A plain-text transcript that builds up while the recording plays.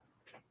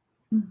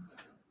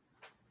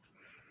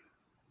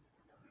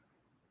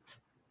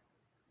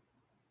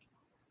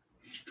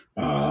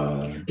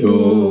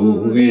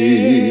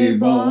Adorez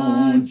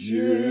bon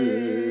Dieu.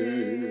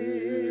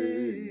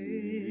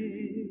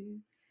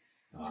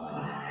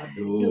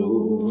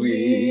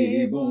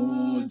 Adorez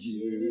bon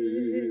Dieu.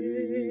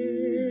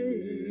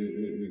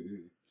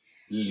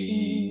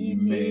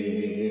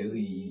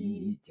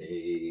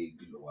 L'immérité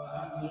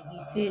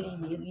gloire.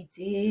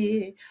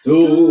 L'immérité.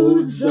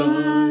 Tous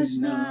anges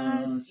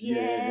dans le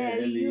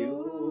ciel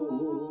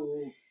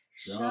yo,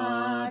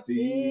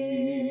 chantez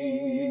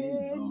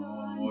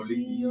dans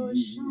lui.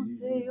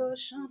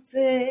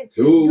 Chantez.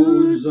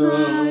 Tous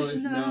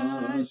anges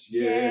dans le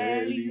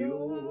ciel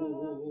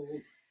yo,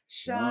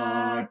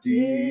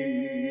 chantez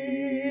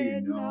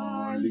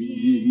dans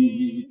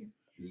lui.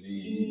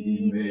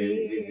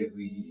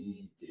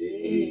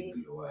 L'immérité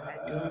gloire.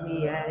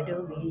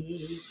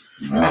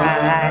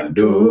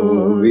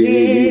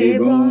 Adorez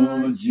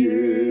bon Dieu.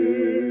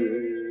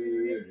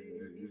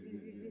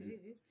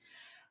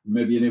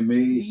 Mes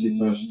bien-aimés, c'est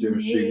Pasteur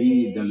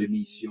Chéri dans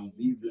l'émission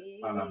Bible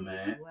à la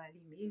main,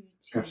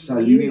 qu'a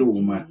salué au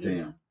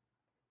matin.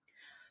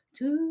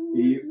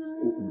 Et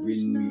vous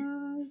venez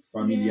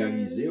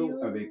familiariser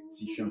avec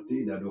petit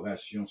chanter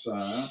d'adoration ça.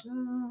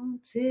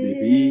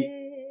 Depuis,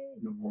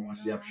 nous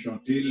commençons à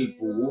chanter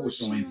pour vous,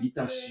 son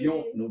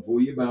invitation, nous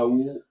voyons bah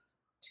où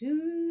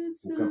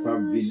pour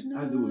capable de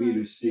adorer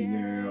le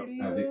Seigneur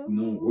avec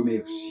nous,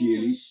 remercier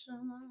lui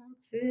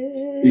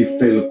et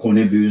faire le qu'on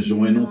ait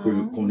besoin, non que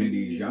le connaît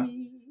déjà,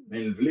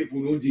 mais il voulait pour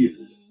nous dire.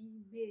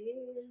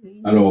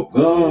 Alors,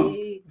 prends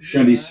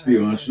chant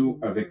d'espérance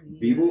avec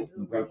Bible,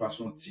 nous allons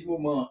passer un petit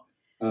moment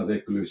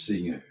avec le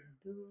Seigneur.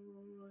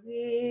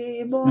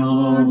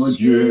 Mon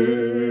Dieu,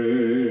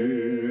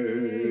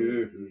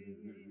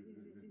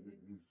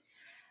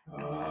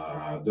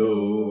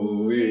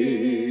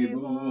 adorez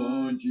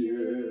mon Dieu,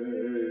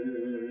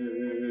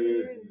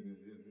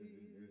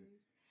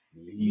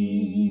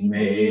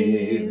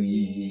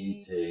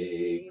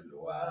 l'immérité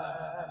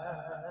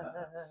gloire.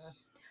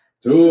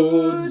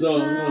 Tous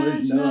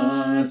anges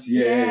dans le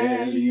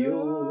ciel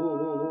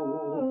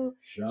yo,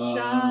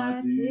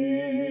 chantez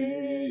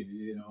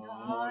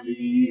dans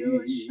lui.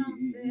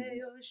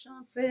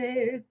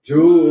 Chantez.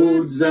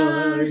 Tous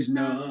anges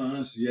dans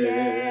le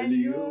ciel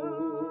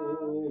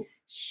yo,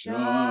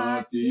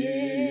 chantez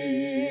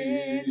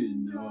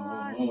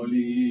dans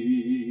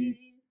lui.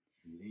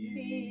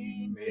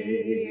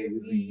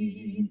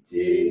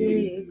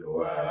 L'immérité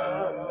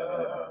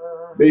gloire.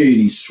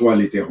 Béni soit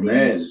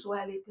l'Éternel. Béni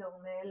soit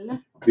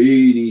l'Éternel.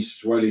 Béni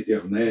soit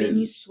l'Éternel.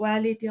 Béni soit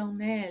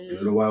l'Éternel.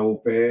 Gloire au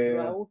Père.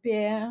 Gloire au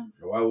Père.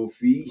 Gloire au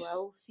Fils.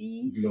 Gloire au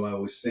Fils.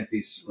 Gloire au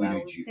Saint-Esprit Gloire de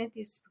au Dieu.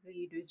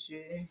 Saint-Esprit de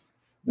Dieu.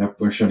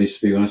 Après un chant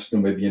d'espérance,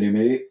 mes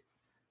bien-aimés,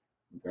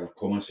 on va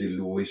commencer à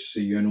louer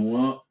Seigneur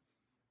Noir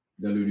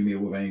dans le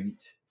numéro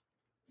 28,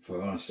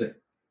 français.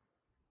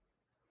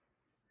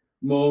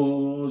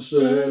 Mon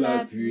seul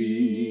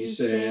appui,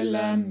 c'est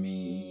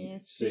l'ami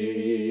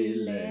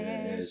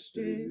céleste,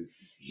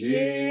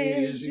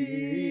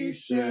 Jésus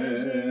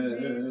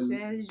seul,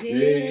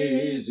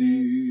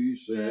 Jésus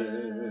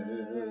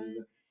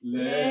seul.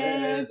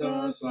 Les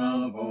ans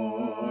s'en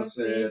vont,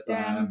 cet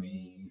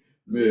ami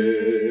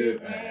me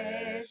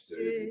reste.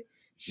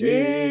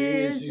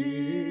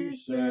 Jésus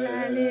seul,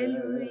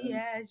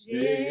 Alléluia,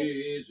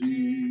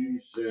 Jésus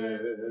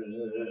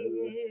seul.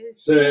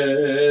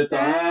 Cet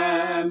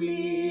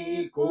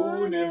ami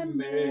qu'on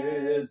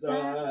aimait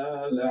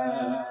à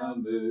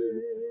l'âme,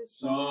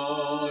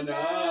 son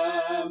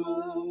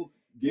amour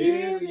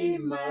guérit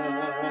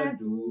ma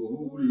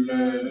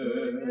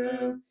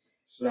douleur.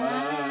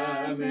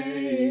 Sa main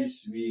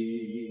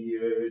essuie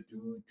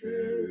toutes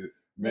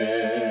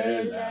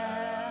mes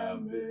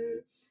larmes.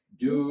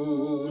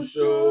 Doux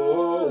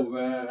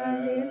sauveur,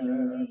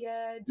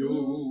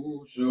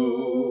 doux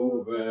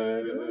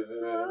sauveur,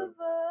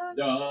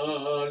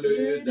 dans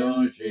le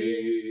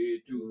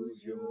danger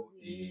toujours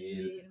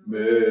il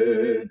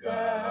me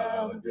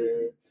garde.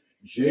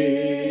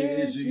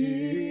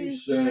 Jésus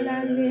seul,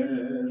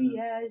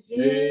 Alléluia,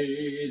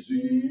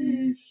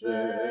 Jésus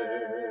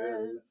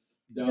seul,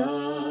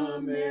 dans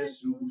mes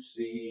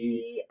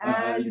soucis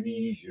à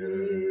lui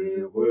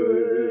je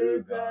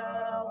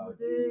regarde.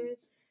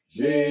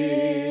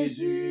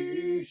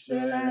 Jésus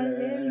seul,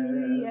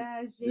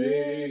 Alléluia,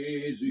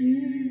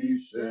 Jésus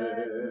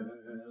seul,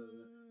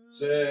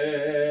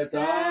 cet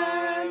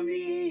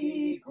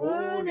ami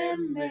qu'on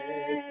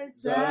aimait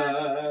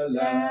à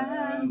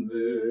l'âme,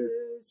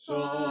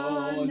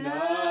 son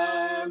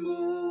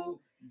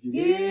amour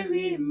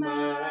guérit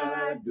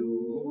ma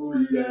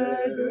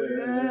douleur,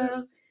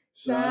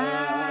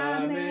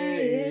 sa main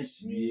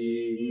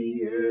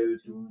essuie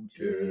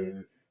toutes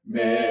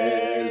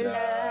mes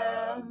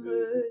larmes.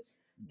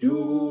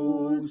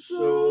 Doux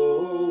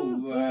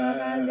sauveur,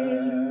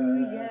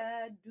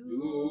 Alléluia,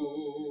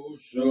 doux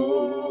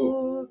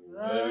sauveur.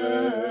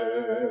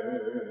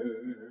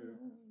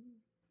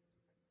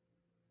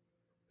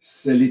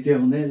 C'est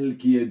l'Éternel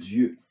qui est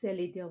Dieu. C'est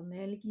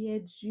l'Éternel qui est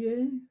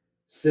Dieu.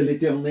 C'est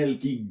l'Éternel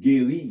qui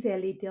guérit. C'est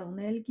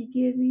l'Éternel qui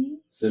guérit.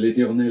 C'est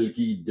l'Éternel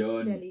qui C'est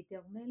donne.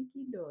 l'Éternel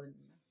qui donne.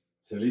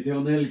 C'est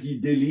l'Éternel qui C'est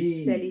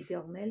délivre.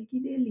 l'Éternel qui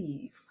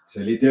délivre.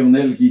 C'est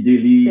l'Éternel qui C'est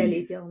délivre.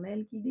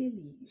 l'Éternel qui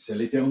délivre. C'est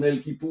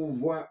l'Éternel qui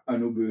pourvoit à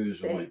nos C'est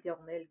besoins.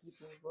 l'Éternel qui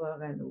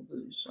pourvoit à nos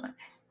besoins.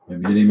 Mes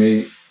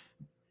bien-aimés,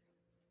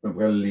 on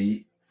va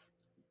lire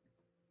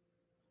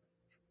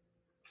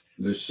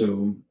le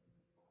psaume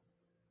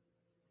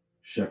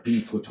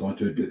chapitre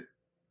 32.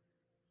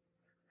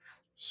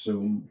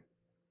 Psaume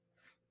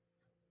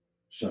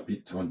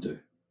chapitre 32.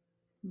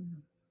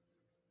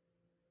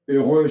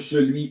 Heureux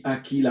celui à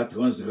qui la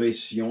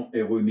transgression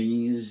est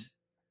remise,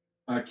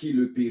 à qui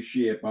le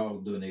péché est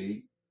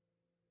pardonné.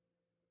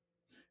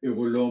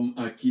 Heureux l'homme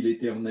à qui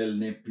l'Éternel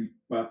n'impute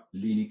pas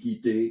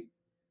l'iniquité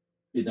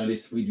et dans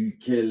l'esprit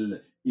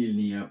duquel il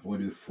n'y a point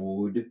de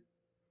fraude.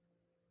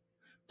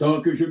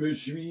 Tant que je me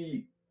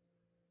suis,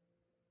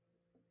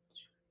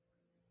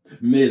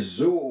 mes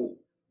os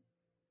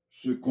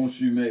se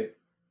consumaient,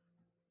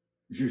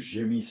 je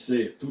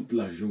gémissais toute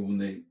la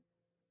journée.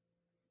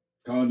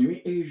 Car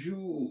nuit et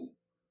jour,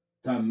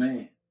 ta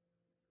main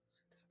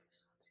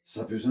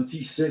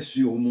s'apesantissait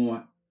sur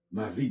moi.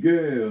 Ma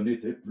vigueur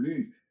n'était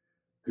plus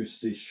que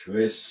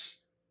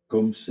sécheresse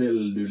comme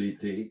celle de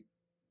l'été.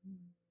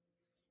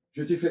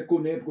 Je t'ai fait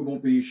connaître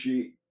mon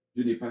péché,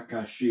 je n'ai pas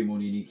caché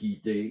mon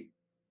iniquité.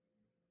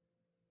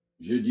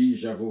 Je dis,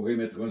 j'avouerai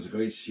mes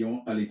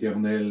transgressions à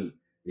l'Éternel,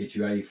 et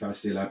tu as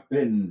effacé la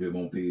peine de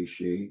mon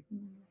péché.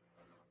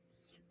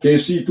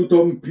 Qu'ainsi tout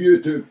homme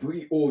pieux te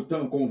prie au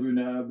temps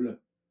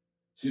convenable.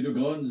 Si de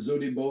grandes eaux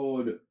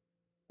débordent,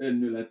 elles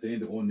ne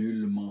l'atteindront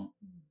nullement.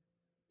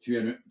 Tu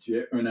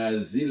es un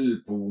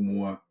asile pour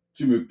moi.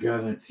 Tu me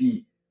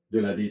garantis de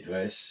la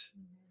détresse.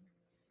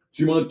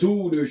 Tu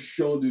m'entoures de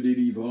chants de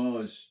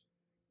délivrance.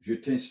 Je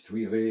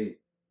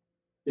t'instruirai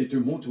et te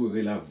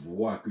montrerai la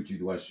voie que tu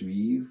dois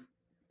suivre.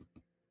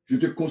 Je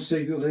te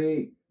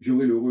conseillerai,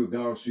 j'aurai le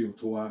regard sur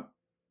toi.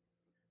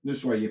 Ne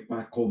soyez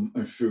pas comme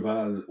un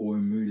cheval ou un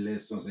mulet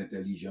sans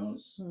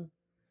intelligence.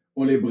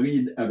 On les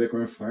bride avec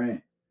un frein,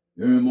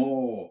 un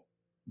mort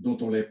dont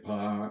on les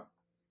pare,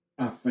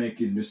 afin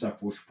qu'ils ne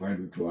s'approchent point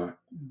de toi.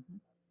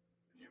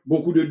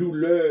 Beaucoup de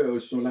douleurs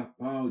sont la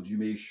part du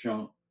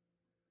méchant,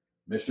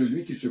 mais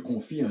celui qui se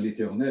confie en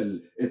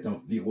l'Éternel est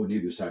environné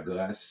de sa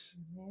grâce.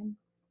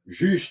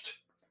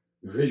 Juste,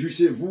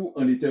 réjouissez-vous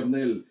en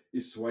l'Éternel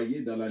et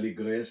soyez dans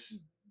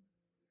l'allégresse.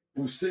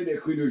 Poussez des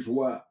cris de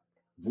joie,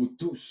 vous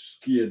tous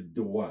qui êtes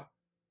droits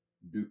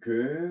de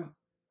cœur.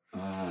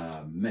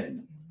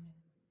 Amen.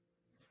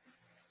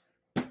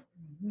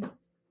 On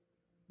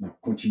va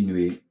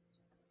continuer.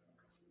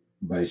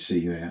 By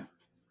Seigneur.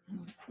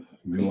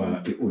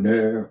 Gloire et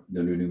honneur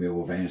dans le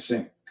numéro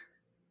 25.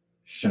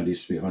 Chant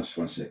d'espérance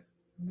français.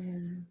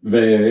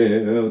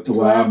 Vers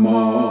toi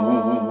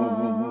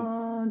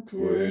monte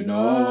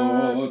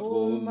notre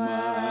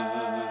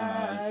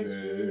hommage,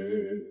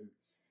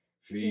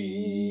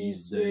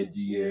 Fils de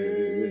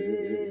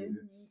Dieu,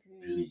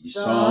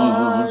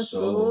 puissant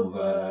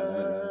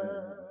Sauveur,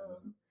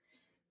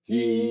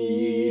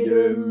 qui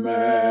demeure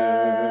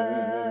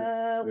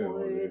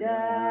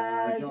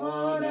d'âge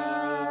en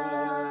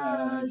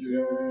âge,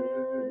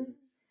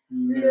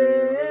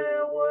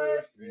 le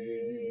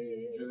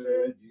refuge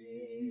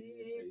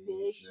du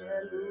pécheur.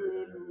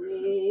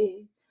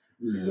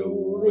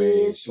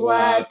 Loué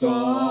soit ton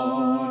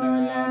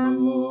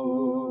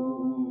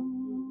amour,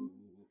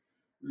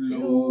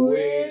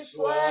 loué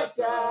soit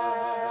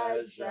à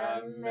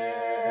jamais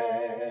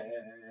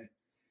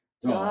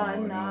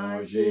ton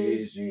nom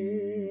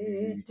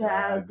Jésus,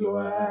 ta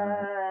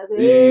gloire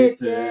et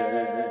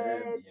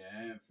tes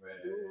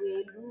bienfaits.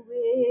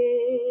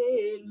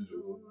 Loué,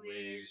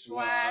 loué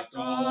soit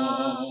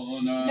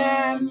ton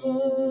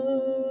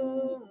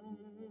amour,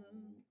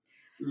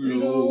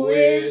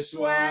 loué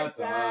soit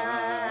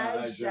à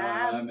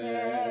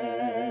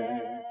jamais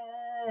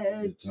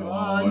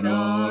ton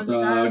nom,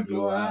 ta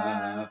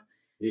gloire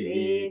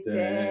et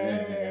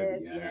tes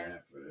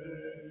bienfaits.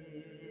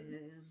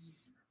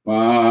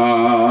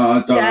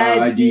 Par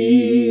ta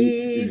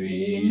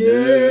divine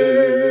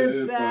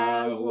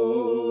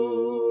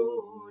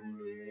parole,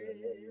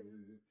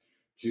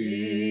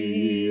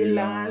 tu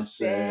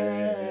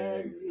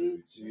l'enseignes,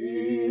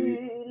 tu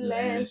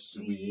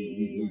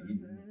l'instruis,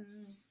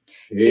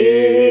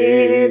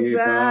 et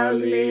par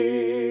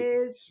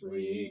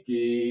l'Esprit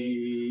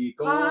qui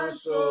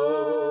console,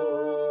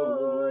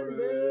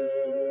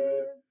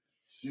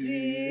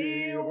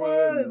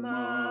 sûrement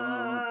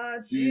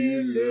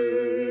tu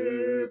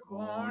le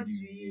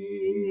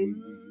conduis.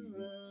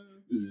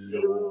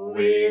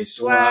 Loué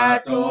soit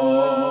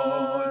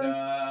ton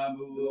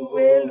amour,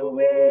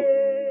 loué,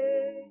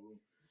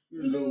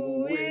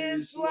 loué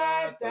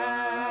soit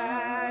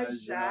à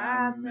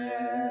jamais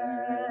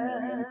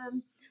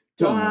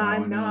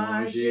ton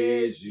nom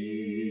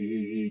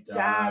Jésus,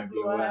 ta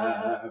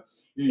gloire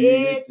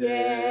et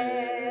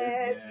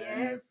tes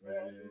bienfaits.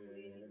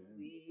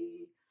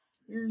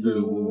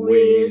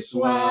 Loué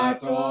soit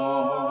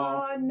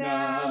ton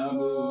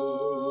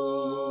amour,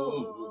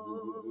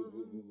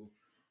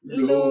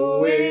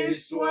 loué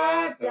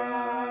soit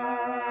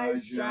à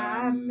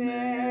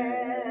jamais.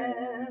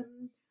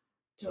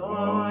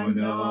 Ton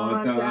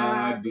nom,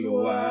 ta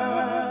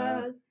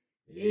gloire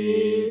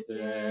et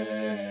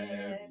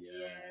tes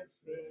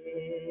bienfaits.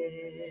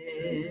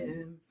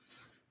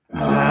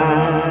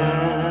 Amen.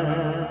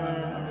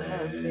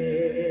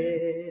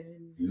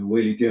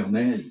 Louez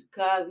l'Éternel.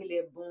 Car il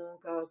est bon,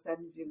 car sa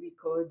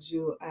miséricorde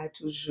à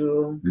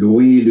toujours.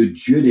 Louez le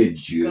Dieu des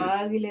dieux.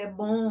 Car il est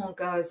bon,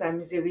 car sa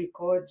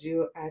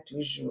miséricorde à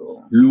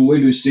toujours. Louez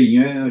le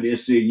Seigneur des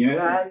seigneurs.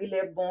 Car il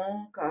est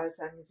bon, car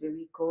sa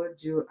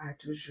miséricorde à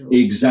toujours.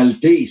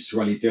 Exalté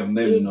soit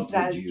l'Éternel notre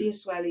Dieu. Exalté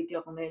soit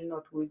l'Éternel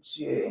notre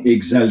Dieu.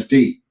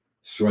 Exalté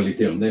soit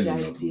l'Éternel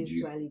notre Exalté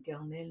Dieu. soit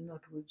l'Éternel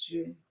notre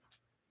Dieu.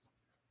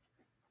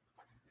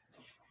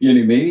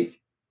 Bien-aimés,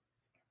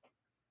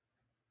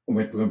 on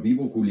va prendre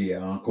Bible pour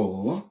lire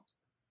encore.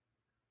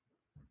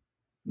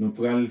 Nous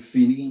pourrons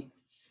finir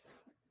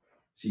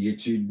si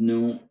étude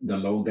nous dans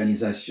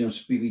l'organisation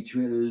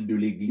spirituelle de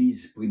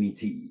l'Église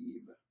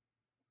primitive.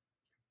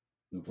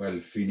 Nous pourrons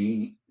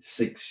finir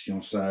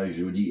section ça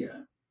jeudi.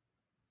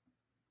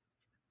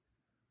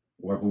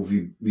 On va pour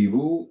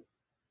vivre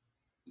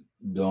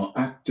dans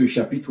Actes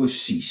chapitre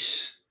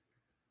 6,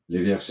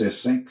 les versets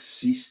 5,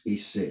 6 et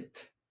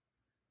 7.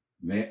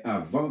 Mais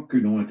avant que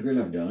nous entrions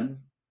là-dedans,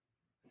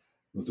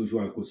 nous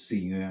toujours avec le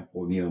Seigneur,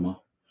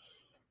 premièrement,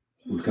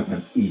 pour le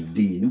capable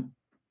d'aider nous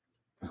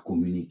à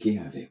communiquer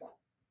avec vous.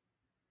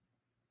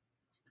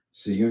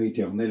 Seigneur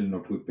éternel,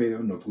 notre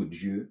Père, notre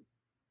Dieu,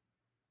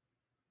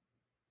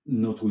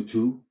 notre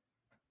tout,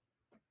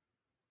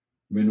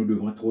 mais nous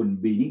devons trop nous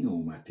bénir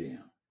au matin.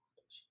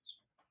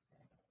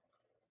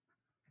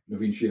 Nous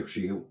venons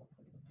chercher vous.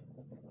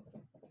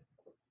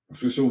 Parce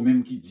que c'est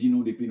vous-même qui dit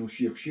nous, depuis nous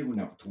chercher, on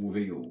a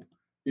trouvé vous.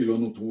 Et là,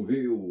 nous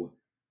trouver vous,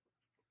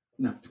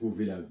 on a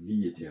trouvé la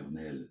vie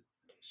éternelle.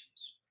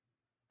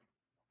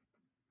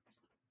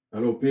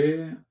 Alors,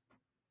 Père,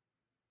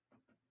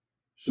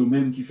 ce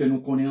même qui fait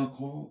nous connaître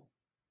encore,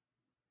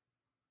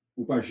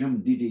 ou pas jamais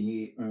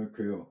dédaigner un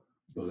cœur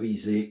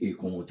brisé et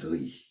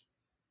contrit.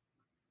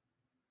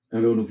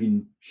 Alors, nous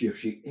venons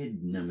chercher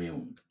aide dans mes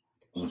ondes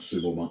en ce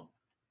moment.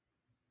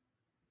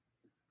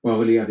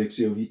 Parler avec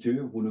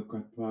serviteurs, pour ne pas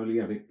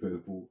parler avec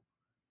peuple, pour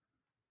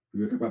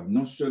être capable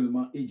non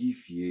seulement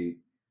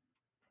édifier,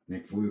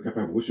 mais pour être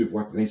capable de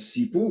recevoir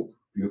principaux,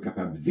 pour être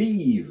capable de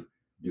vivre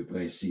de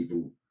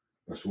principaux.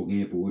 Parce qu'on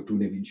vient pour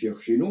retourner venir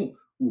chercher nous,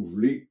 ou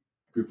voulez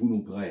que pour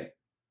nous prêts.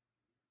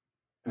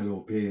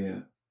 Alors,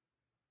 Père,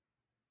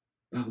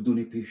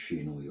 pardonnez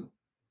péché nous.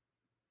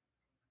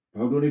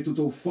 Pardonnez toute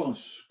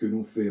offense que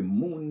nous fait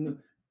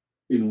monde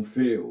et nous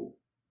fait.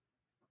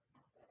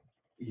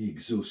 Et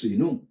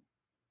exaucez-nous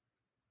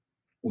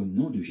au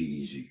nom de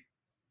Jésus,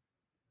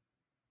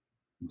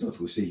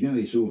 notre Seigneur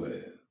et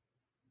Sauveur,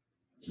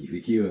 qui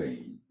vit, qui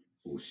règne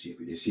au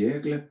siècle des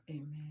siècles.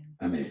 Amen.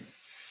 Amen.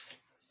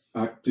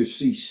 Acte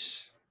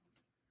 6,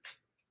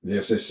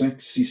 versets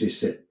 5, 6 et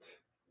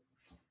 7.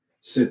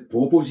 Cette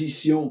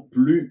proposition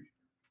plut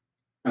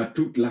à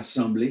toute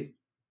l'assemblée.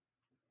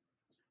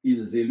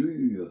 Ils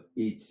élurent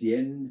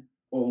Étienne,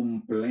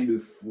 homme plein de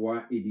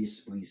foi et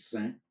d'Esprit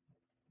Saint,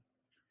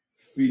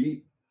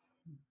 Philippe,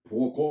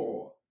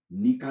 Procore,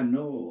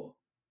 Nicanor,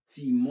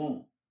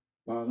 Timon,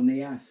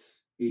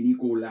 Parnéas et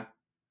Nicolas,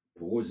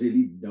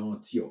 prosélytes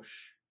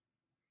d'Antioche.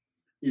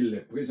 Ils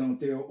les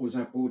présentèrent aux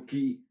apôtres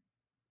qui,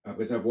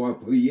 après avoir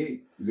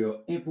prié,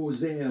 leur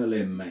imposèrent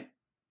les mains.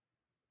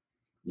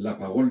 La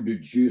parole de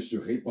Dieu se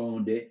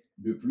répandait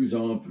de plus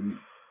en plus.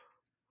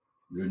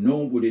 Le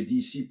nombre des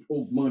disciples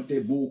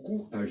augmentait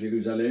beaucoup à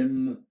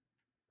Jérusalem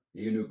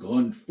et une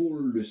grande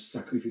foule de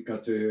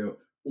sacrificateurs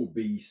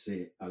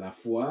obéissait à la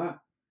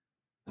foi.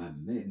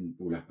 Amen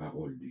pour la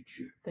parole de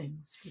Dieu.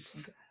 Thanks be to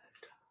God.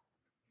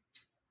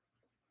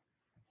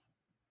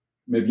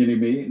 Mes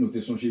bien-aimés, nous te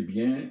songez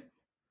bien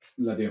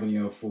la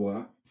dernière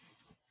fois.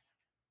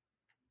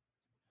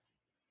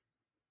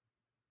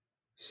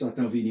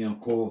 Satan venait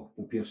encore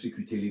pour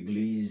persécuter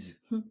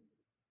l'Église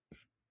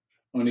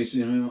en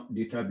essayant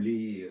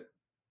d'établir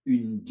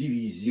une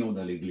division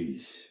dans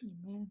l'Église.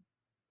 Amen.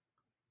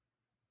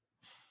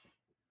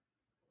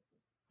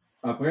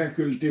 Après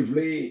que le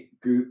tévelé,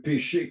 que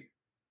péché,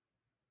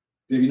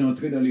 devait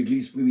entrer dans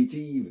l'Église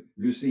primitive,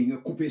 le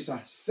Seigneur coupait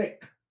ça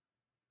sec.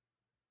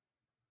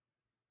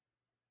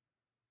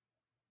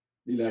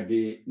 Il a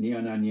dit ni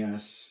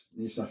Ananias,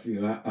 ni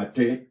Saphira à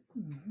terre.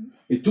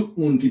 Et tout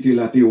le monde qui était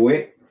là,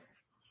 ouais,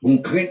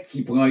 bon crainte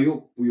qui prend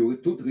yo, pour yo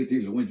tout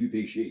traiter loin du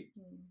péché.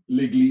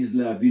 L'église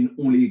là,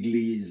 on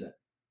l'église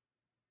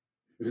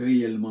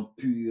réellement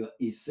pure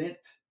et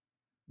sainte,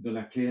 dans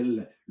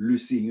laquelle le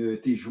Seigneur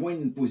te joint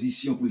une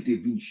position pour te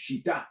venir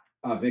chita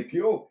avec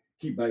yo,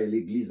 qui bat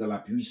l'église dans la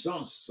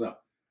puissance,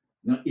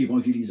 dans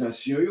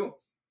l'évangélisation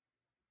yo,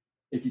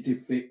 et qui te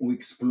fait une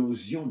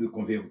explosion de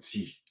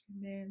convertis.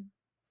 Amen.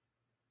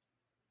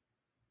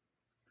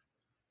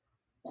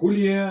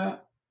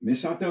 Coulière, mais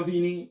Satan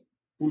vini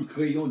pour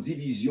créer une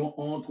division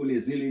entre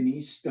les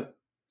hellénistes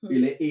et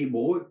les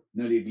hébreux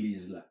dans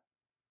l'église là.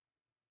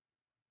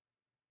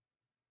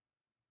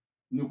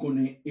 nous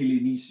connaissons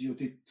hellénistes,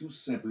 c'était tout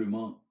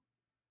simplement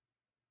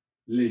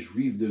les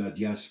Juifs de la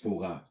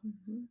diaspora.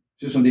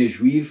 Ce sont des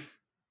Juifs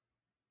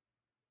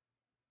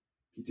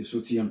qui étaient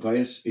sortis en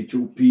Grèce,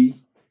 Éthiopie,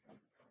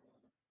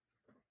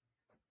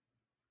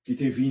 qui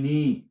étaient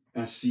venus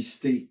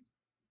assister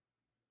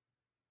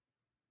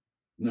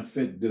à la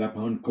fête de la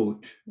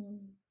Pentecôte.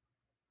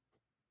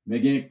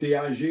 Mais qui étaient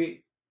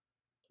âgés,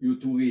 ils ont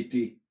tout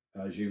été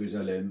à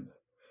Jérusalem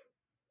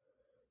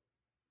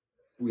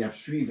pour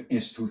suivre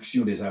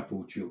l'instruction des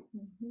apôtres. Je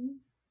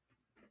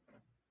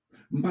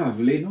ne pas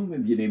non, mais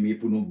bien aimé,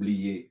 pour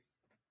n'oublier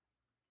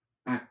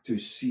Acte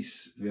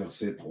 6,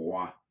 verset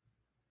 3.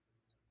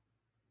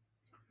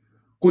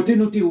 Côté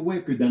noté,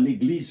 ouais, que dans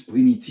l'église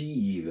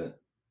primitive,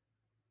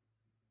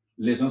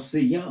 les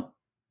enseignants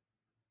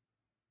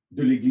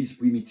de l'église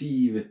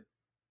primitive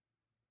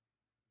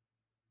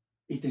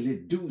étaient les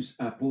 12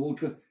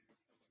 apôtres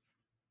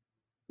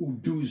ou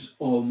 12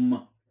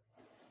 hommes.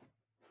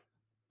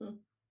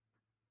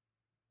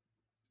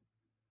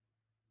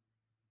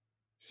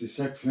 C'est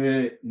ça qui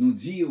fait nous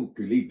dire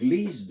que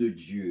l'église de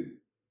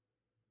Dieu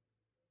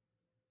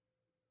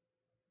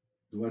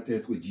doit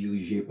être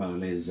dirigée par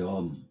les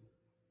hommes.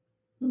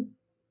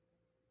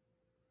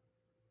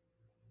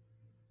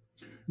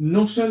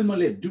 Non seulement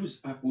les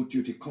 12 apôtres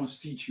étaient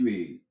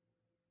constitués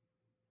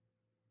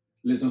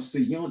les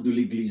enseignants de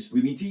l'église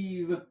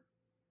primitive,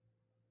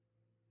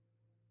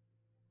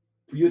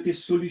 puis ils ont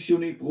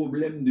solutionné le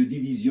problème de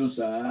division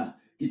ça,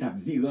 qui t'a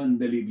viré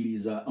de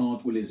l'église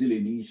entre les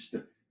hellénistes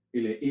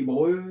et les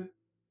hébreux.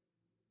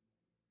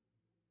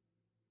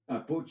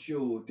 Apôtres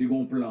ont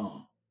un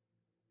plan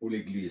pour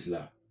l'église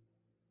là.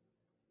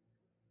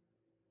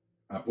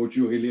 Apôtres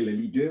les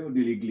leaders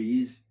de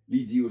l'église,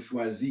 ils disent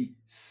choisi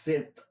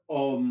 7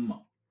 hommes.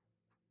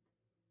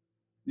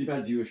 Il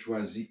pas dit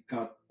choisi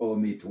 4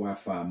 hommes et 3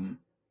 femmes.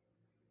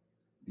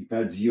 Il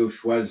pas dit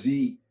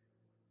choisi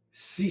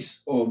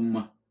 6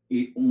 hommes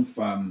et 1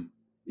 femme.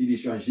 Il a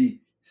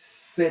choisi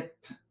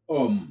 7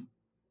 hommes.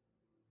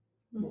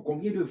 Bon,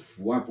 combien de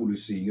fois pour le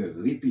Seigneur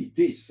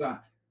répéter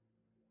ça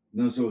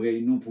dans les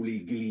oreilles, non pour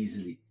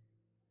l'église?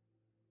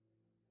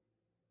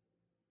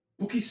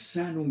 Pour qui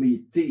ça nous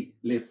mettait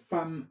les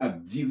femmes à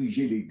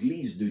diriger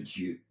l'église de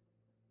Dieu?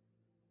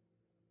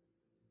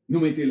 Nous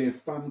mettons les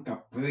femmes qui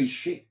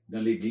prêché dans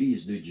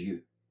l'église de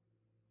Dieu.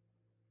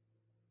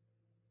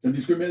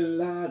 Tandis que même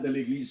là, dans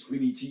l'église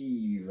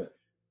primitive,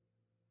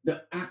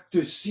 dans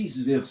Acte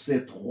 6,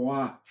 verset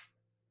 3,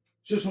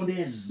 ce sont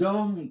des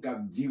hommes qui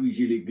ont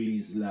dirigé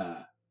l'église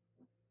là.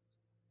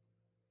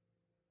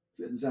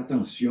 Faites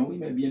attention, oui,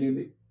 mes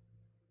bien-aimés.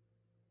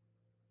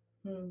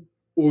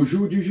 Au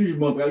jour du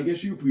jugement, il y a une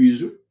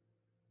surprise.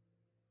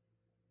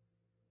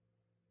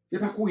 C'est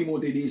pas quoi ils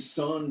montent des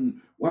sons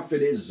ou faire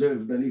des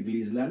œuvres dans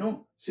l'église là,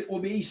 non. C'est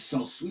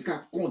obéissance, oui, qu'à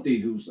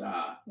compter sur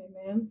ça.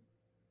 Amen.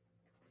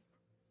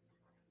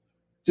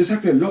 C'est ça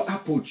que fait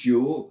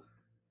l'apôtre,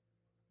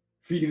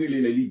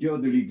 fidèles les leaders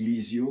de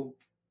l'église,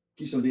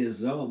 qui sont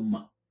des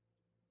hommes.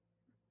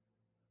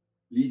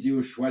 Ils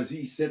ont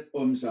choisi 7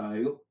 hommes, ça,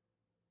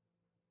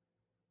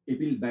 et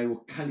puis ils ont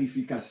une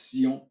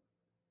qualification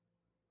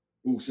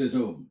pour ces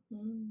hommes.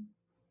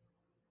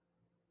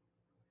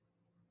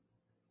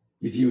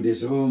 Ils disent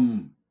des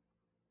hommes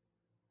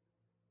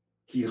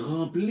qui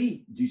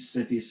remplissent du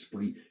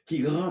Saint-Esprit,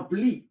 qui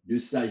remplissent de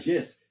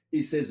sagesse,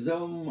 et ces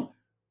hommes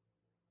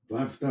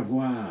doivent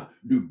avoir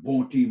de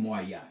bons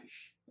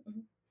témoignages.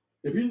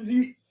 Et puis il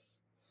dit,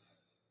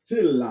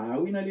 c'est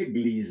là, oui, dans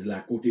l'église,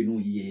 là, côté nous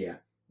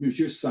hier,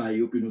 monsieur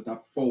Sayo, que nous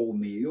t'avons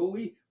formé,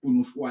 oui, pour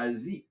nous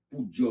choisir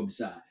pour job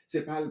ça.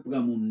 C'est pas le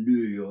prendre mon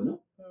dehors,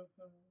 non?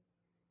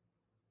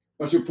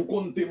 Parce que pour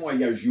qu'on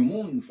témoignage du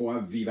monde, il faut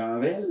vivre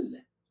avec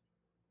elle.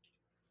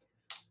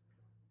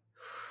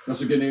 Parce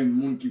qu'il y a des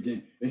gens qui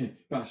viennent,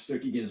 pasteur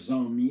qui a des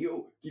amis,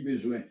 qui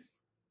besoin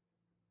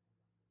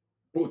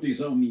pour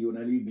tes amis dans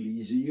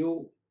l'église, il y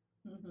a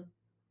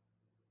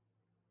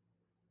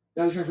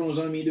des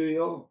amis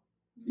dehors,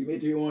 ils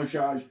mettent en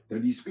charge.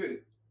 Tandis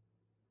que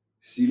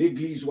si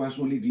l'église soit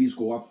son église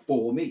qu'on a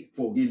formé, il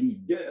faut des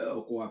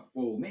leaders qu'on a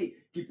formé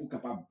qui sont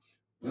capables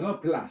de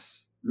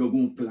remplacer le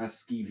bon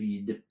place qui est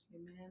vide.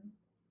 Amen.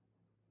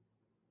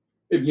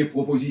 Eh bien,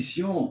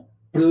 proposition,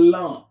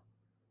 plan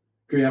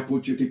que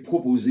l'apôtre t'a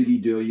proposé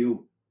leader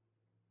yo,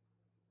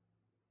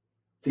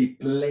 t'es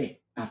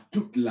plaît à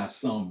toute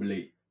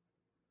l'assemblée.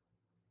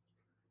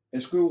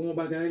 Est-ce que on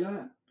bagaille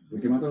là?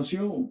 Prêtez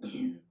attention.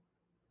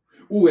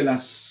 Où est la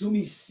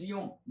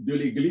soumission de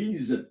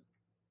l'église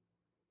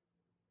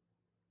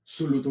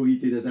sous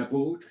l'autorité des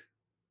apôtres?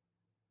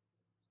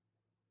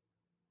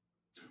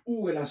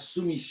 Où est la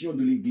soumission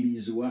de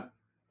l'église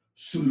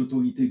sous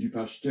l'autorité du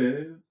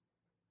pasteur?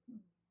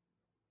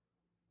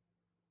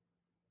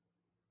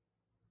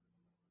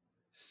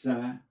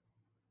 Ça,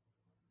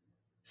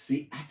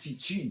 c'est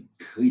attitude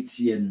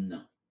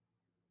chrétienne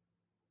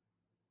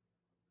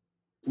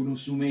pour nous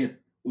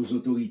soumettre aux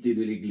autorités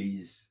de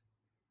l'église.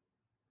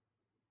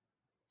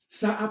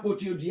 Ça,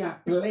 apôtre dit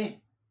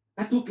appelé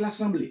à toute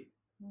l'assemblée,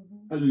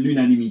 à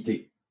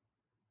l'unanimité.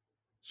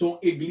 son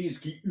église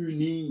qui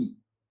unit.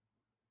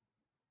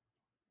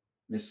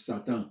 Mais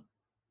Satan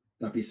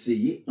a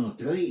essayé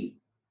d'entrer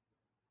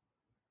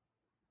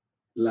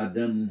la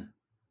donne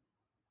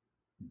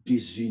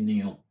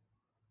désunion.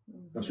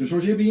 Parce que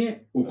songez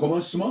bien, au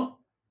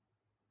commencement,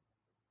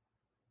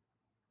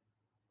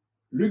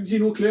 Luc dit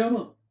nous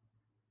clairement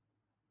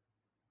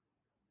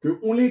que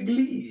on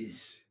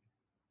l'église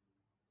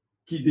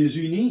qui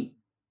désunit,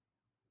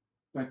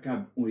 pas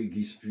qu'à une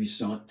église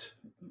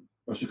puissante,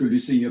 parce que le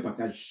Seigneur pas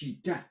qu'à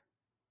chita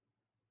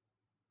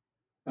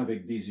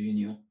avec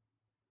désunion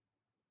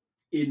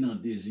et non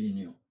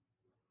désunion.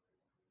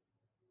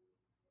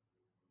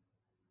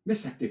 Mais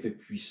ça t'a fait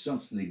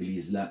puissance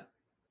l'église là,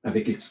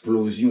 avec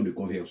explosion de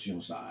conversion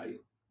ça.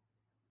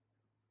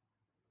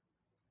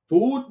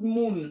 Tout le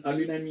monde à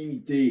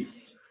l'unanimité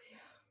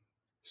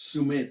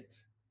soumet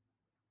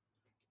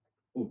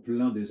au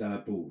plan des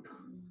apôtres.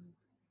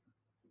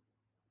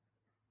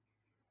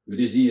 Le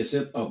désigner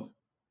 7 hommes.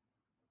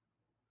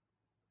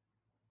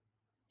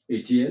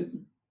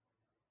 Étienne,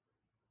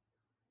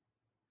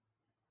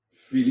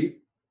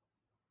 Philippe,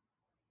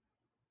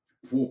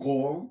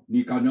 Procor,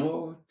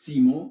 Nicanor,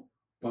 Timon,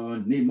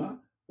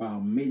 Parnéma,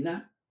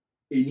 Parména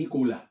et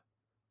Nicolas.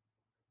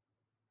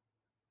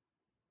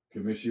 Que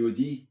monsieur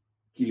dit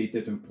qu'il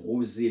était un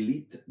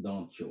prosélyte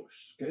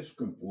d'Antioche. Qu'est-ce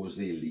qu'un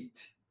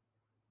prosélyte?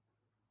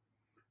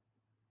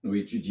 Nous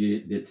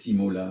étudions des petits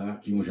mots-là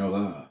qui ont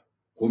genre.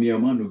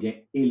 Premièrement, nous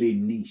avons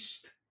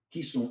hellénistes.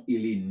 Qui sont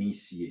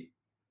helléniciés?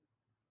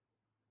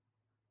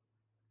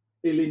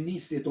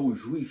 Helléniste, c'est un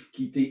juif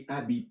qui était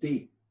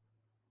habité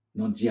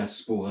dans la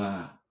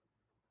diaspora.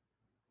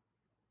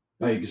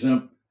 Par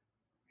exemple,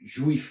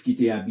 juif qui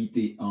était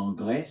habité en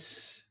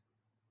Grèce,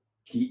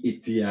 qui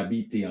était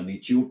habité en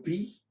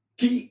Éthiopie,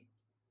 qui,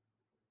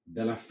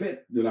 dans la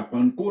fête de la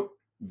Pentecôte,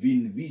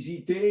 vint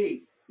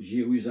visiter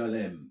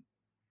Jérusalem.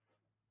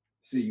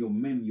 C'est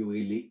eux-mêmes,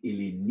 les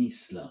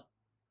hellénistes là.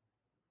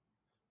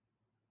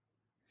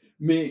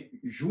 Mais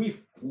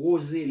juif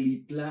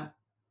prosélyte là,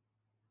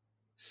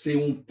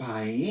 c'est un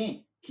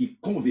païen qui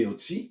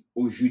convertit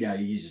au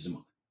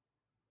judaïsme.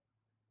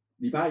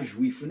 Il n'est pas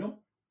juif,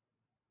 non?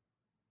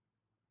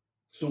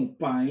 Son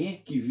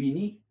païen qui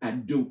vient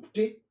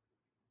adopter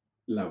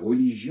la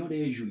religion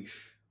des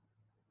juifs.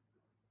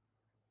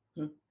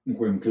 Nous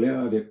sommes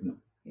clairs avec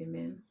nous.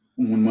 Amen.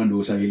 On me demande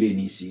où ça est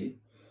l'initié.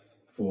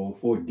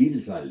 Faut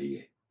dire ça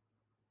lié.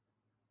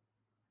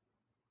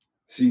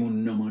 Si mon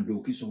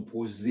demande qui sont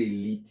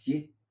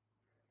prosélytiers,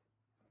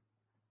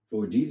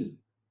 faut dire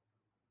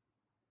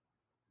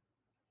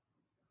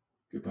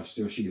que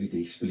pasteur Chéri t'a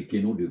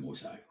expliqué nos deux mots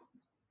ça.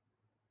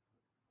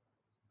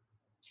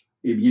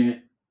 Eh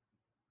bien,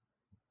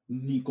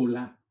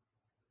 Nicolas,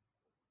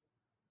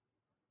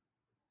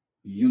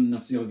 un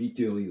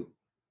serviteur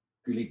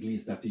que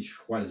l'Église a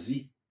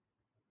choisi,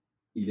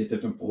 il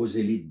était un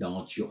prosélyte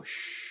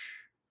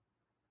d'Antioche.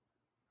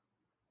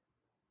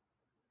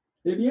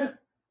 Eh bien,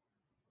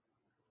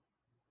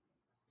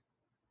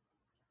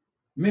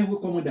 mes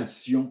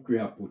recommandations que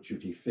l'apôtre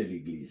a fait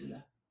l'Église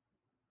là,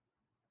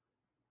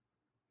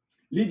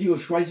 il dit,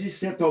 choisis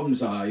 7 hommes,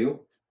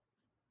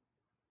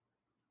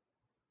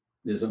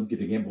 des hommes qui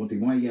étaient bien bon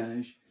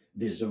témoignage,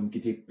 des hommes qui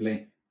étaient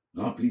pleins,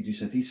 remplis du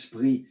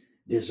Saint-Esprit,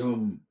 des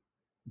hommes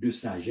de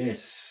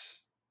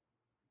sagesse.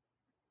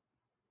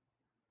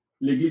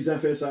 L'Église a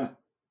fait ça.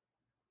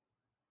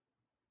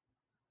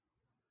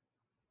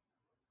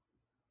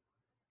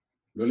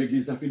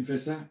 L'Église a fait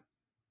ça.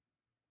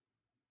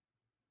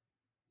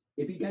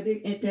 Et puis, regardez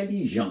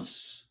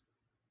l'intelligence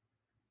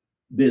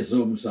des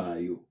hommes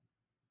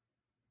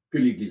que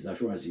l'Église a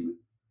choisi.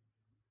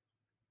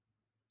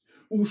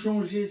 Ou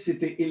changer,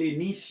 c'était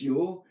hellénistes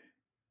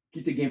qui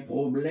était un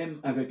problème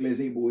avec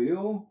les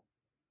Hébreux,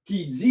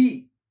 qui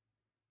dit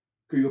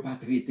que n'ont pas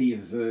traité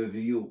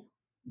veuve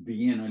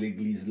bien dans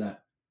l'Église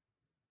là.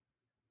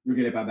 Ils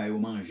ne pas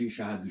manger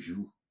chaque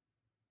jour.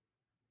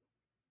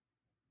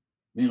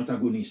 Mais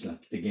antagoniste là,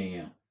 qui était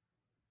gagnant.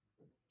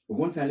 Vous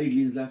comprenez ça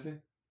l'Église l'a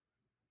fait?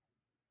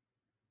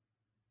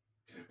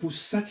 Pour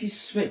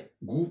satisfaire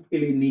le groupe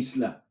helléniste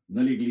là,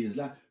 dans l'Église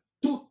là,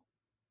 tous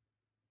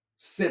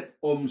 7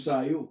 hommes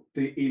ça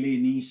étaient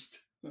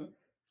hellénistes.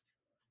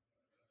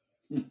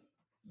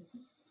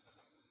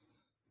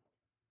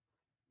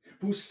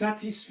 Pour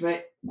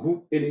satisfaire le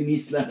groupe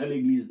helléniste là, dans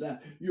l'Église là,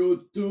 ils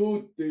sont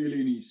tous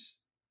hellénistes.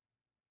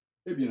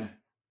 Eh bien,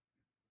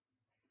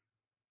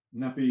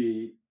 n'a pas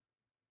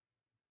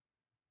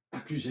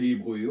accusé les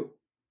Hébreux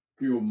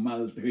qui ont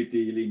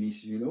maltraité les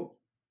hellénistes,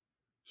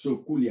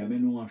 sauf qu'il y a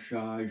maintenant en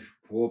charge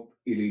propre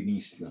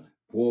helléniste,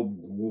 propre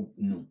groupe,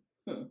 non.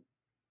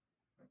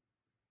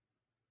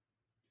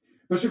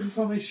 Parce que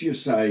frère monsieur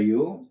ça,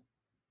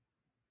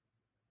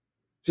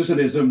 ce sont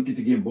des hommes qui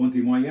ont un bon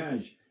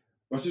témoignage.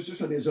 Parce que ce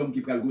sont des hommes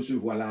qui peuvent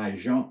recevoir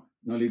l'argent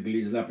dans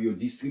l'église là, pour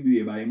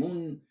distribuer par les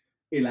monde,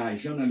 et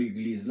l'argent dans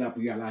l'église là,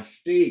 pour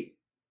l'acheter.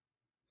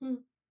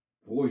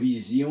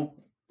 Provision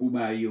pour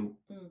Bayo.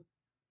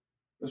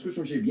 Parce que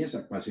songez bien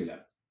ça qui passe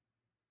là.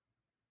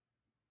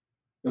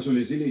 Parce que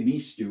les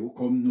hellénistes,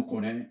 comme nous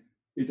connaissons,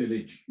 étaient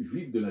les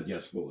Juifs de la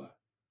diaspora.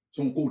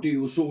 Son côté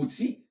au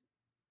sorti,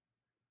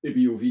 et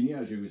puis ils venu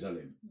à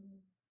Jérusalem.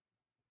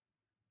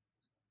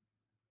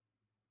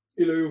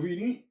 Et là, ils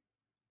venu,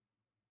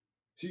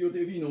 si ils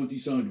étaient venus un petit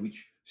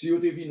sandwich, si ils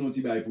étaient venus un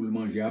petit bail pour le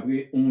manger,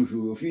 après 11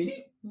 jours, fini.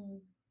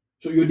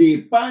 So, ils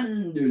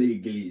dépendent de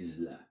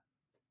l'église là.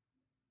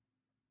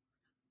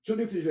 So,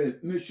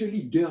 monsieur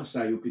leader,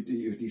 ça,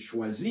 qui a été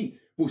choisi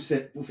pour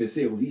faire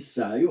service,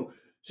 ça,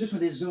 ce sont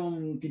des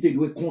hommes qui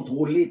doivent être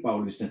contrôlés par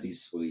le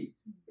Saint-Esprit.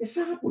 Et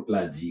ça, pour te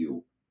la dire,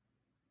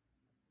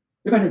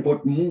 et pas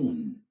n'importe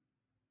monde.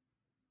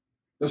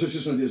 Parce que ce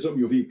sont des hommes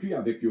qui ont vécu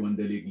avec eux dans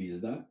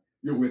l'église là,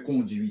 ils ont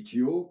conduit,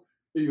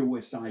 et ils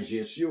ont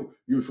sagesse,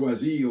 ils ont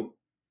choisi.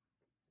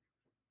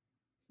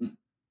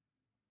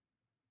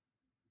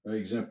 Par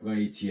exemple, prends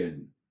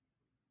Étienne.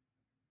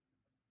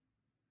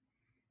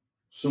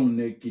 Son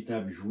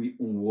équitable jouit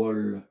un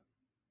rôle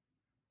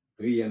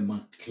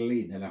réellement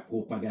clé dans la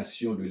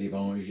propagation de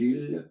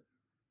l'évangile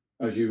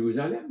à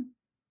Jérusalem.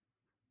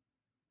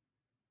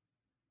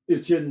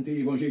 Étienne était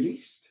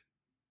évangéliste,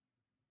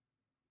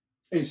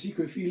 ainsi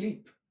que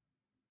Philippe.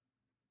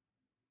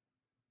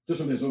 Ce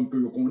sont des hommes que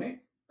je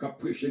connais, qui ont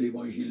prêché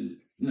l'évangile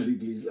dans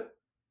l'église là.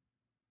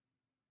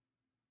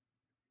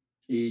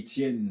 Et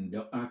Étienne,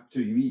 dans Acte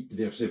 8,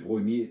 verset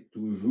 1er,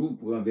 toujours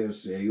pour un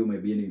verset, mais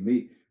bien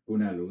aimé, pour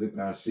nous le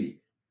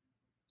repasser.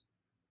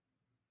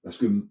 Parce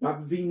que je ne pas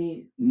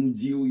venir nous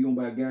dire un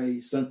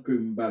bagay sans que je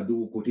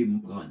ne côté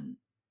me prenne.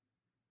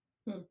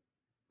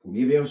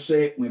 Premier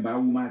verset, je vais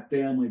au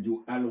matin, je dis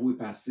à le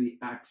repasser,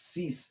 Acte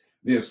 6,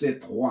 verset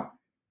 3,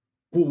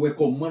 pour voir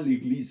comment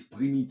l'église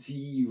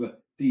primitive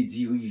t'est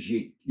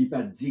dirigée. Il n'est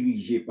pas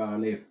dirigé par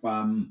les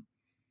femmes,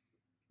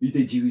 il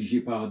était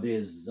dirigé par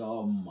des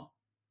hommes.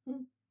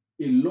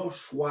 Et leur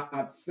choix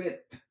a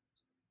fait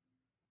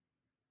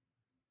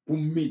pour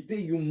mettre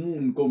un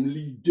monde comme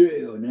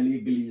leader dans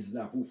l'église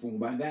là pour faire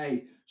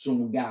bagay,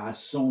 son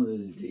garçon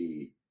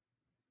l'était.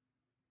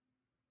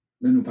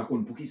 Mais nous par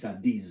contre pour qui ça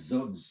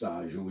désordre ça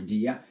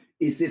aujourd'hui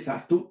et c'est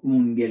ça tout le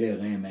monde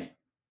galère main.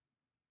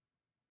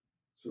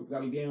 So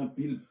pral gen un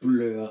pile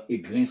pleurs et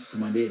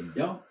grincement des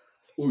dents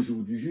au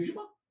jour du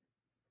jugement.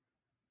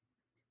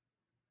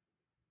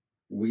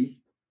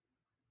 Oui.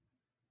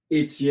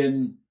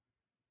 Étienne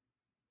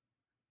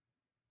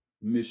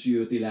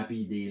monsieur te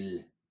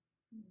lapidé.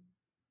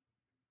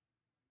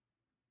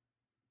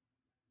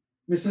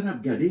 Mais ça n'a pas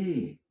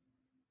gardé.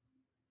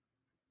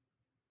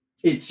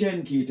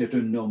 Étienne, qui était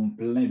un homme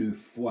plein de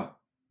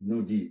foi,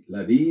 nous dit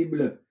la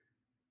Bible,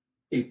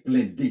 et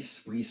plein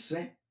d'Esprit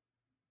Saint,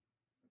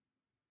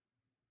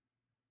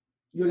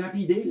 il a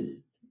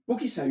lapidé. Pour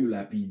qui ça il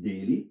a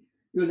lapidé?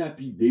 Il a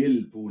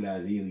lapidé pour la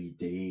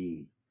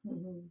vérité.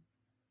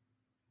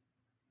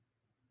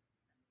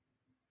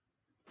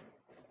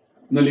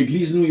 Dans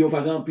l'église, nous, il n'y a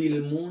pas grand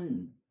pile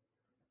monde.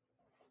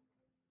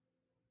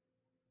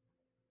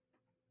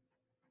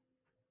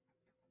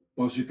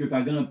 Parce que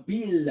pas grand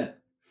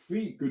pile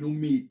fait que nous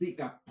mettons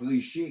qu'à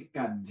prêcher,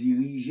 qu'à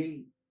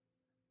diriger.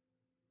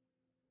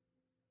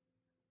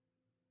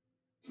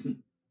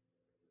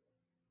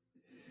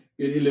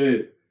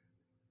 Et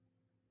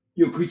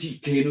ils ont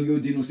critiqué nous, ils ont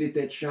dit nous c'est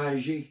tête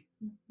chargée.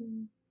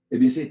 Eh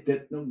bien, c'est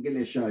tête nous qui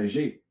est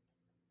chargée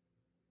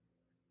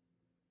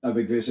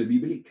avec verset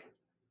biblique.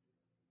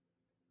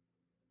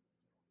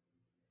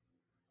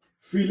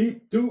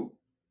 Philippe, tout,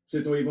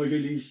 c'est un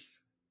évangéliste.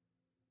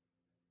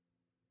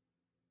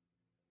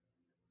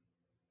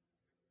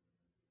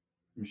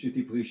 Monsieur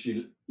t'ai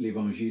prêché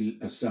l'évangile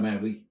à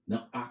Samarie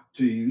dans Acte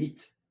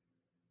 8,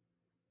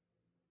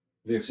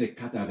 verset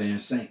 4 à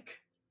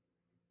 25.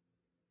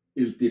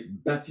 Il t'est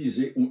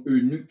baptisé un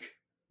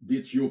eunuque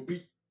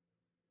d'Éthiopie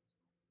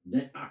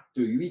dans Acte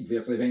 8,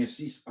 verset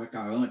 26 à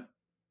 40.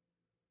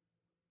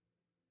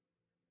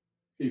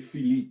 Et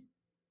Philippe,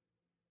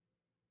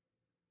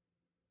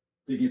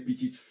 t'es une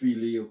petite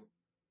fille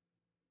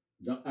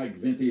dans Acte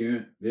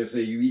 21,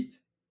 verset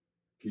 8,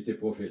 qui était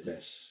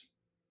prophétesse.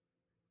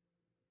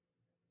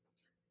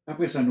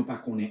 Après ça, nous pas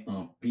connaît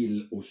en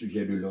pile au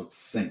sujet de l'autre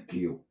 5.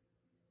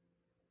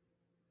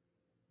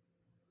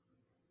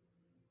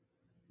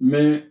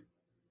 Mais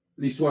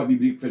l'histoire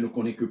biblique fait nous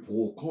connaître que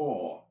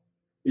Procore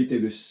était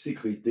le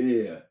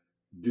secrétaire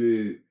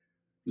de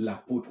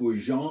l'apôtre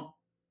Jean.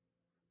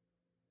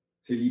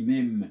 C'est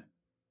lui-même,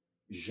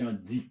 Jean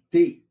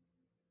dicté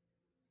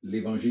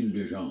l'évangile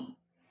de Jean.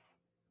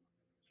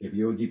 Et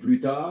puis on dit plus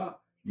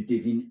tard, il était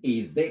venu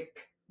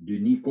évêque de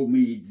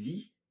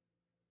Nicomédie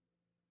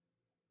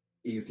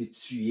et il était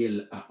tué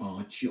à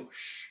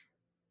Antioche.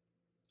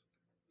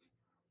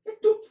 Et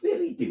toute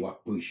vérité va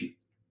prêcher.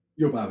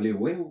 Il n'a pas voulu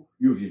ouais,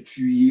 il a voulu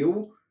tuer, il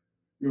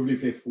a voulu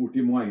faire faux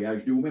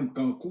témoignage de vous-même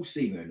quand coup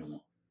Seigneur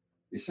non.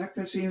 Et ça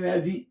que le Seigneur a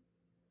dit.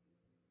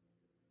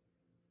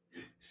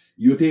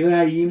 Il a été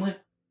raillé, moi.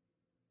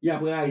 Il a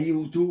raillé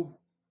tout.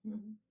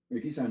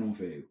 Mais qui ça nous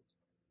fait?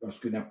 Parce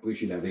que nous avons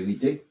prêché la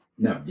vérité,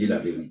 nous avons dit la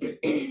vérité.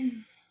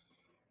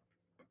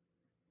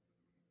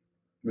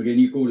 Nous avons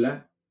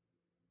Nicolas,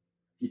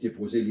 qui était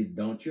prosélyte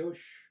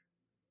d'Antioche.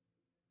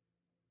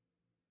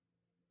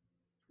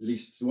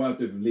 l'histoire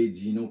te voulait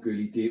dire non que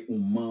il était un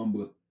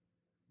membre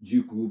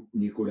du groupe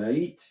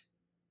nicolaïte,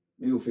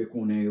 mais il fait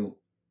qu'on est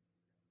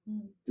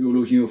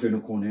théologien, il fait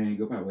nous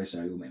connaître, il pas ouais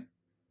ça eux-mêmes.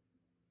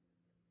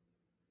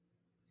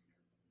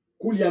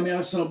 Kouliamé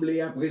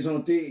assemblée a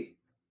présenté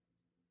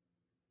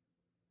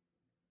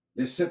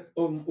les 7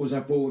 hommes aux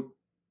apôtres.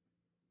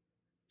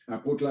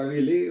 Apôtres la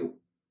relé,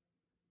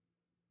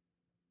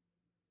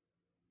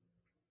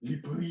 li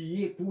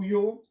prier pour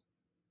eux.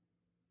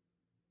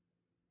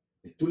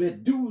 Et tous les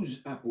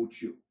 12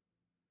 apôtres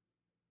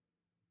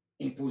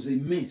imposaient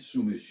main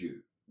sous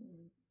monsieur.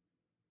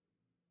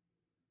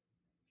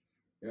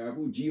 Et à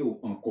vous dire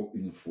encore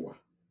une fois,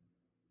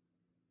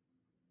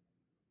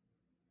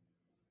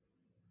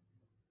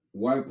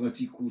 ou al prend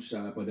coup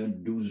ça pendant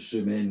 12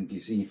 semaines qui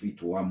signifie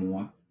 3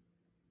 mois.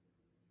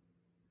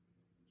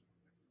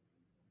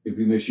 Et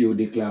puis monsieur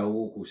déclare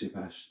que c'est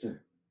pasteur.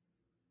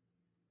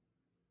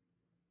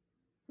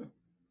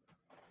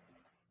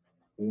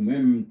 Ou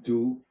même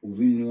tout, ou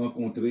venez nous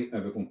rencontrer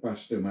avec un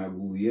pasteur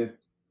magouille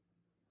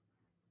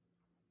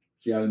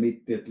qui a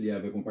mis tête li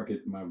avec un paquet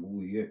de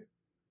magouille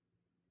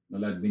dans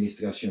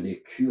l'administration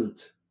des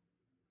cultes.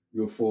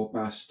 Il faut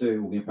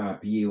pasteur ou bien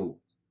papier.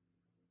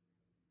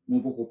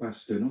 Mon pourquoi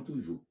pasteur, non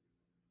toujours.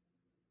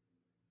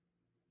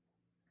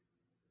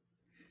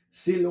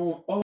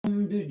 Selon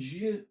homme de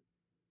Dieu,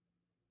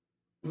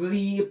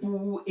 prier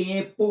pour et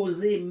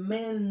imposer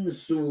main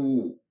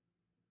sur.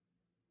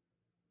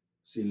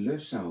 C'est le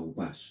ça au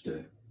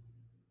pasteur.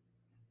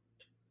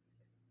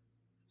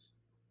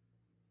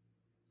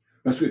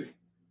 Parce que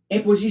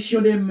imposition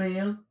des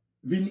mains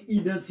vient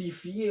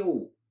identifier,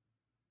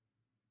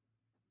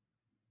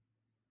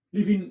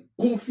 il vient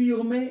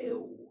confirmer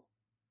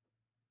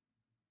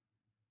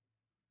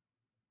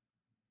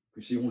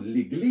que c'est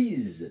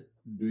l'église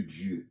de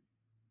Dieu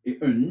et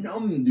un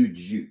homme de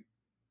Dieu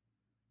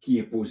qui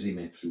impose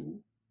main sur.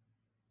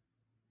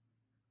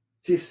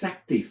 C'est ça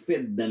que t'es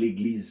fait dans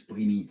l'église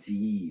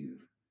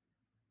primitive.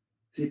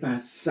 C'est pas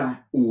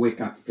ça où est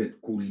qu'a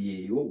fait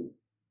collier.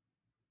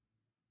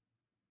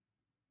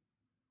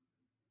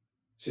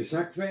 C'est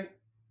ça que fait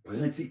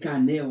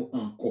praticaner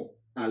encore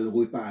à le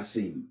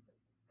repasser.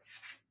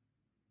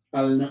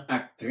 Al dans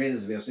Acte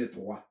 13, verset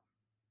 3.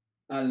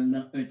 Al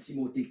dans 1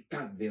 Timothée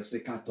 4,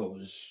 verset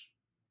 14.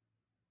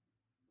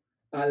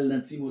 Al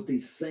dans Timothée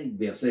 5,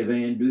 verset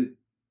 22.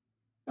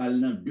 Al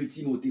dans 2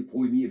 Timothée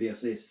 1,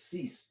 verset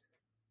 6.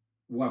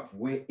 Ou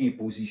après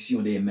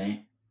imposition des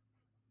mains.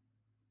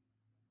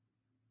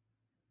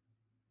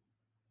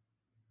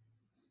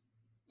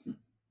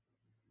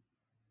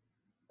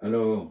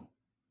 Alors,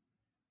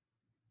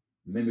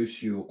 mais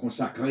monsieur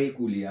consacré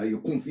qu'il a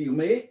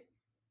confirmé,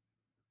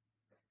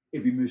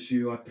 et puis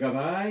monsieur a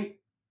travaillé,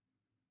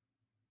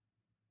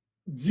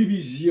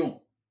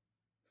 division,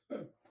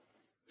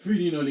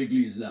 fini dans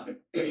l'église là.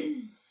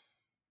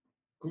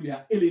 Qu'il y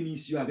a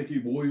Hélénisio avec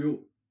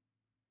Hébreu,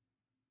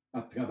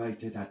 a travaillé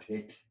tête à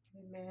tête.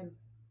 Amen.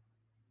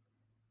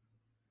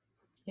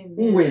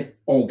 Où est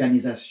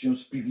organisation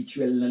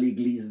spirituelle dans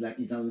l'église là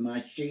qui est dans le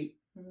marché?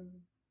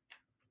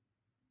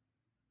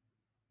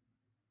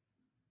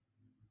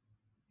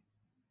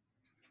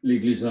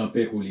 L'église en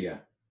paix qu'il y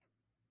a.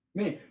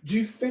 Mais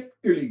du fait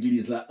que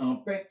l'église là en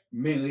paix,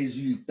 mes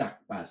résultats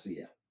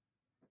passés.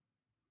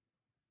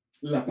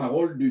 La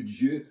parole de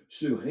Dieu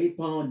se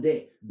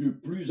répandait de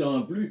plus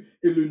en plus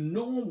et le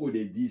nombre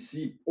des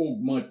disciples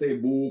augmentait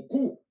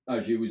beaucoup à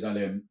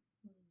Jérusalem.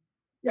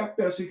 Il a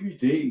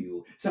persécuté,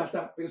 ça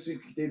t'a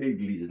persécuté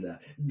l'église là.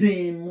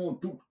 Démon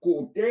tout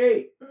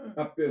côté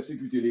a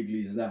persécuté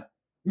l'église là.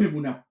 Mais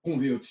on a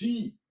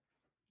converti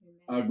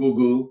à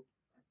gogo.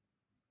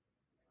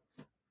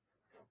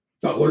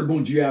 Parole bon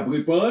Dieu a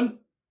répondre.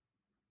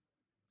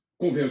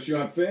 Conversion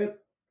a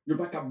fait. Il n'y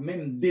a pas qu'à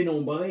même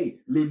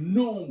dénombrer le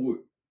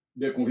nombre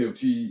des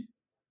convertis.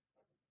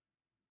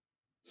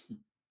 C'est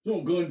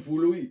une grande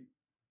foule, oui.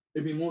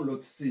 Et bien,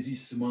 l'autre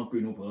saisissement que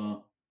nous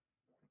prenons.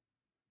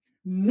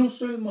 Non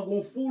seulement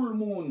on foule le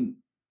monde,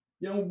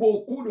 il y a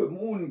beaucoup de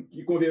monde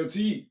qui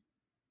convertit.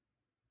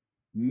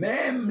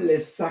 Même les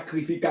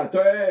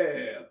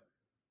sacrificateurs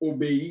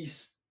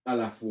obéissent à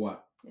la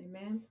foi.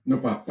 Amen.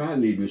 Nous pas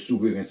parler de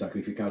souverain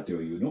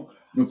sacrificateur, non.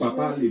 Nous pas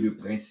parler de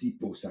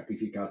principaux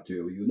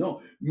sacrificateurs,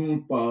 non.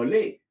 Nous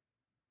parler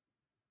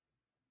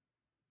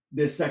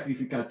des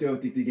sacrificateurs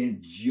qui étaient un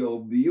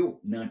job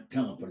dans le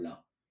temple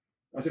là.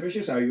 Parce que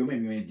monsieur ça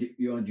même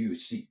il a dit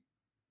aussi.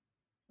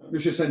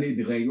 Monsieur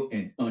Sanhédrin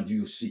en dit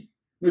aussi.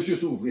 Monsieur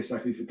souverain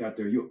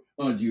sacrificateur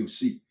en dit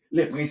aussi.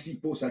 Les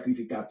principaux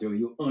sacrificateurs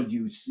en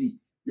dit aussi.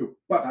 Ils n'ont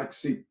pas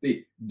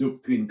accepté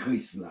doctrine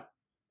Christ là.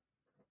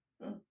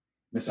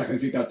 Mais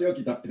sacrificateur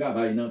qui t'a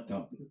travaillé dans le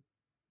temple.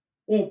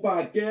 On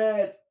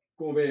paquet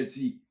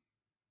converti.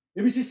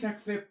 Et puis c'est ça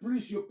qui fait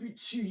plus, il a pu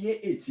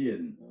tuer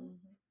Étienne.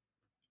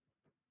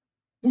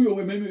 Pour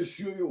y même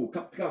monsieur qui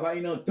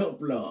travaille dans le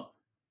temple là,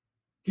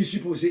 qui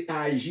supposé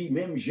agir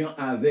même gens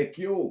avec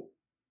yo.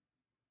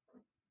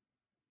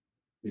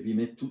 Et puis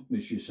mais tout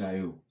monsieur ça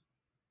yo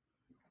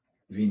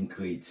vin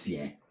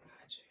chrétien.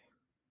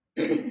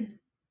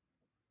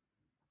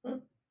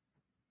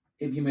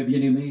 Eh bien, mes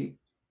bien-aimés,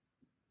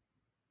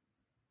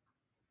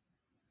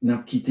 nous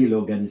avons quitté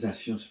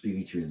l'organisation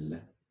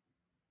spirituelle.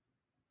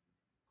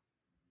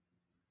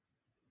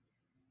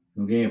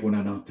 Nous avons pour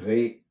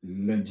entrer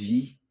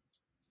lundi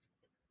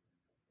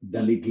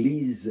dans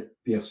l'église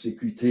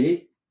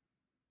persécutée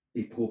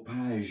et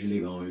propage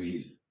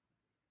l'évangile.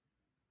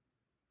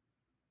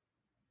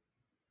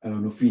 Alors,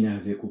 nous finissons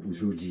avec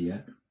aujourd'hui,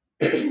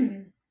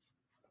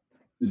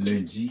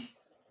 lundi,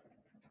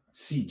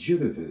 si Dieu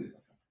le veut,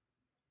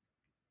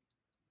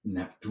 nous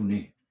avons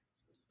tourné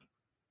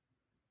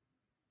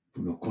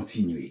pour nous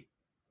continuer.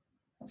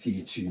 Si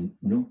études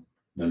nous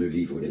dans le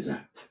livre des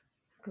Actes.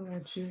 Gloire à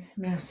Dieu.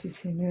 Merci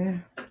Seigneur.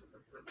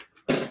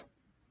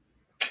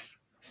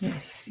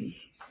 Merci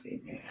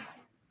Seigneur.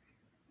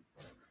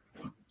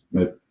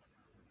 Mais,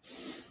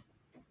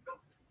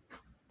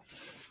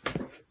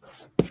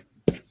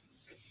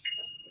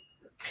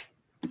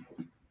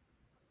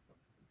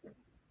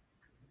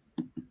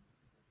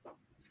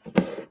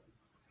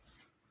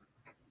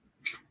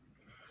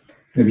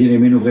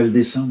 bien-aimés, nous allons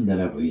descendre dans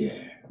la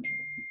prière.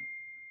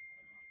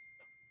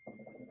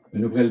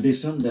 Nous allons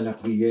descendre dans la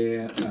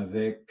prière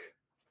avec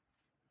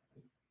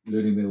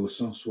le numéro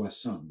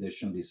 160 des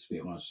Chants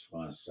d'Espérance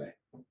français.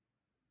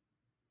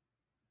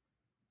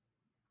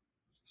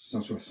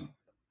 160.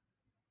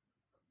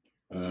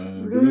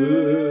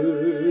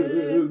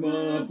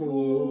 Humblement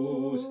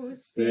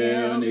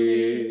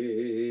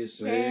prosterné,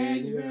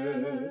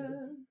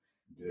 Seigneur,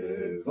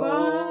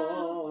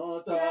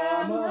 devant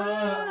ta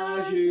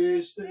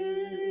majesté,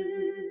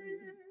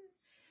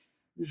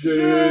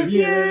 je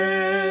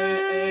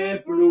viens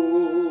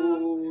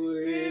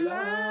implorer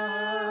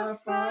la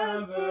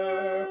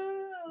faveur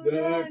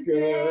d'un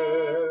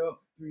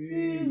cœur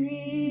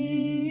purifié.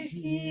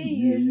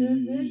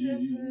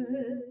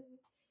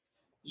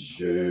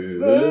 Je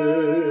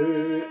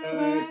veux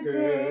un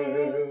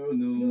cœur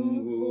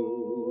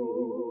nouveau,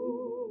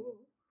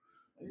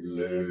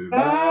 le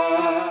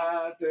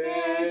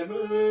baptême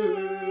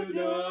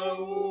d'en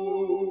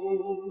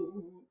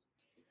haut,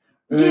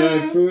 un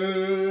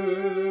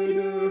feu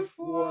de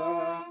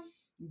foi,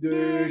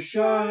 de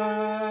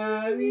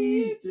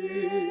charité,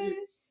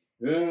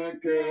 un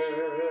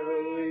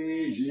cœur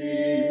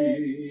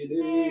régénéré.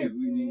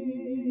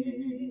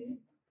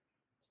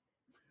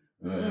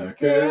 Un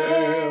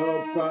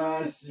cœur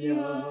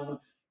patient,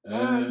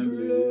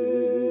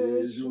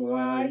 humble,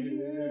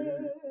 joyeux,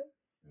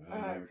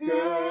 un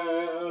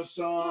cœur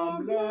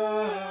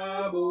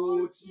semblable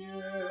au tien,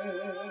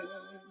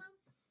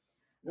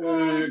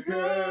 un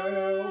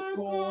cœur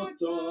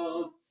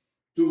content,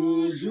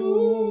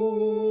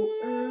 toujours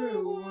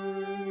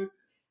heureux,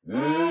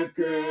 un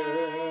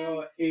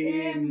cœur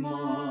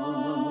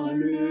aimant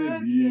le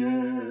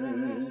bien.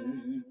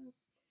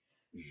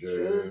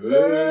 Je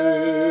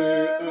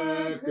veux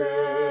un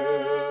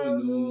cœur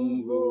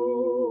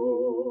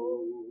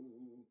nouveau,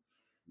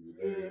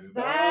 le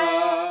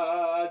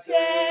baptême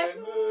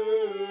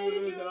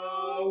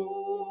d'en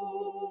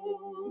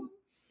haut,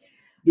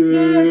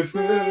 de feu,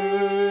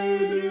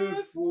 de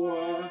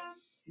foi,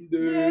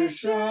 de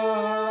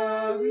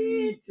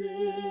charité,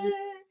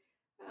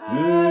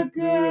 un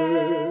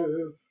cœur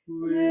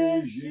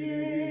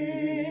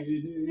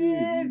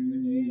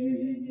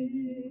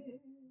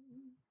régénéré.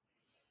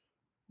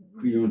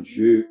 Prions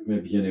Dieu, mes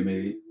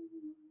bien-aimés.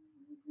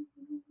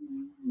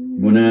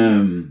 Mon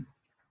âme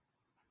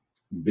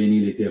bénit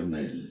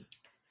l'Éternel.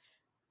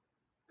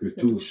 Que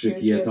tout ce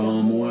qui est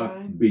en moi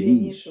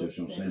bénisse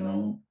son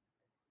Saint-Nom.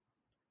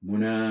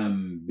 Mon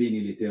âme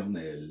bénit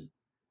l'Éternel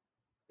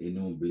et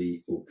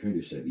n'oublie aucun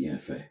de ses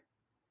bienfaits.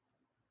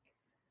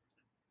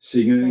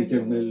 Seigneur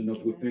éternel,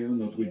 notre Père,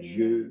 notre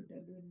Dieu, dans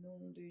le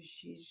nom de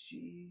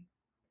Jésus,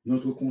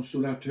 notre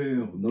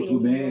consolateur, notre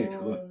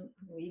Maître,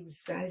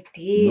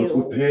 exalté,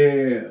 notre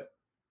Père,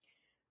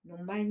 nous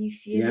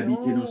magnifions, qui habite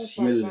dans le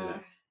ciel.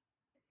 Papa,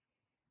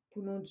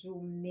 pour nous dire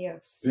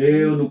merci.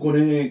 Père, nous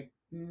connaissons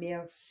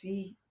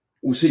Merci.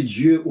 ou c'est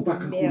Dieu ou pas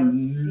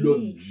Merci.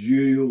 l'autre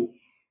Dieu,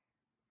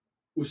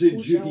 ou c'est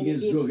Pour Dieu gens qui a des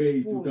exposés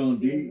oreilles pour tendre,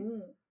 nous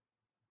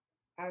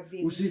à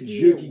ou c'est vérité,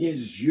 Dieu qui a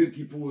des yeux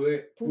qui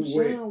pourrait, pour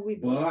gens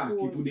bras qui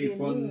pour exposés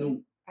défendre nous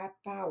nous, à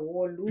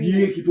parole,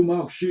 pieds qui pour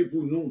marcher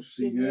pour nous,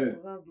 Seigneur,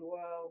 Seigneur. prends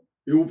gloire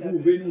Et vous dans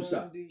pouvez le nous nom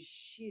ça, de ou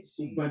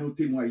Jésus. pas nos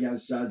témoignages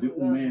ça de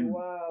Prends vous-même,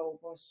 gloire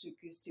parce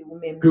que c'est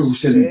vous-même que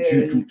vous êtes le Dieu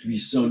seul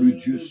tout-puissant, qui le digne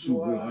Dieu de gloire,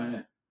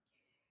 souverain,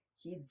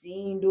 qui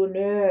digne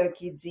d'honneur,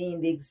 qui digne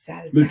le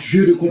d'exaltation.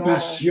 Dieu de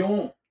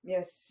compassion,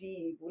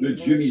 Merci pour le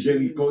Dieu l'évangile,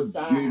 miséricordieux,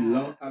 ça,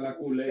 lent à la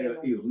pour colère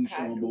faire et nos riche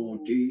en cadeaux.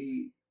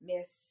 bonté.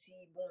 Merci,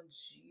 bon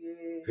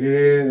Dieu.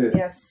 Père,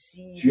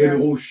 Merci. tu es le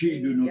merci, rocher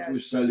de notre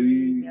merci,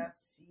 salut.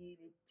 Merci,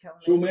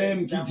 l'éternel.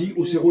 Soi-même qui dit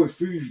où c'est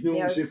refuge, non,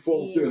 c'est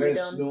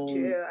forteresse, non.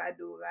 Rédempteur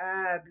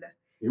adorable.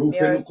 Et vous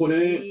faites nous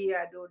connaître,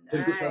 Adonai,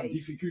 quelle que soit la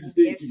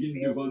difficulté qui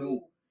vient devant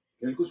nous,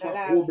 quel que soit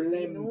le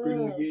problème que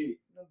nous ayons,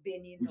 nous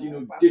bénissons, Vous dites,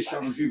 nous papa.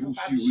 déchargez-vous Nous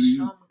pas sur lui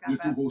jamais de tous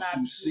capable vos de dire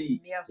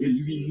soucis et merci.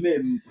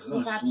 lui-même Nous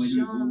prend pas soin de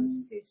jamais vous.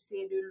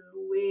 cesser de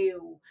louer.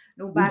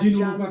 Nous Vous pas dites, nous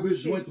n'avons pas jamais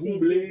besoin de cesser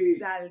troubler.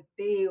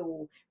 d'exalter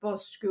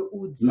parce que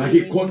vous La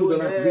digne récolte dans la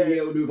d'honneur,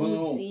 prière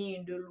devant. vous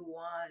digne de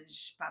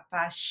louange,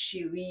 papa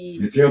chéri.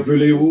 Vous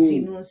Interpellez-vous,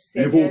 dites-nous, Seigneur, si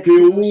nous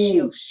invoquez-vous,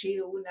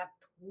 cherchons, nous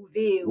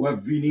trouvé. ou à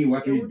venir, ou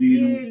à Et vous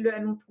aider nous.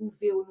 dites, nous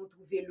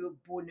trouver le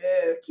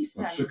bonheur. Qui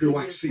ça Parce nous que vous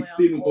besoin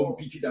acceptez nous comme encore?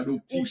 petit Ou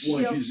adoptif ou en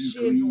chercher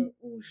Jésus-Christ. nous,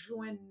 ou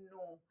joindre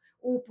nous,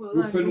 ou Vous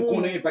prendre faites nous nous,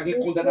 connaître, pas de ou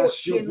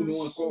condamnation porter pour nous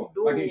nous sous encore,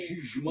 pas de dos, ou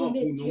jugement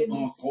pour nous mettre nous,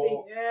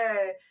 encore.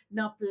 Seigneur,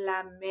 dans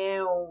la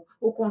main,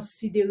 ou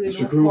considérer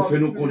Parce nous que vous faites comme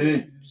nous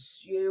connaître,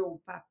 Dieu, ou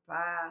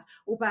papa,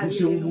 ou nous parler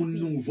sommes un nous monde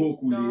nouveau petit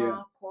couler.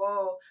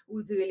 encore,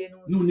 ou dire nous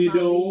Nous n'est sans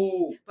d'en lit,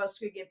 haut. parce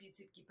que les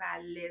petits qui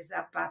parlent les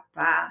à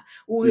papa,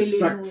 ou C'est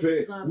ça que nous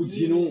fait, sans vous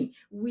dites nous,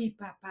 oui,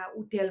 papa,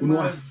 ou pour nous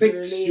tellement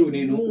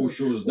affectionner nous aux nous,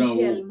 choses ou d'en haut,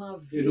 tellement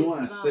et non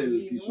à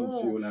celles qui sont nous,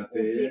 sur la ou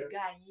voulez terre,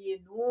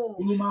 gagner pour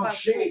nous, nous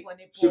parce qu'on marcher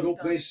connaît selon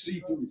importance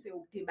principe, nous, c'est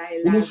où t'es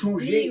bail pour la nous vie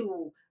changer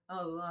ou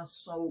en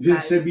rançon ou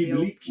versets calvaire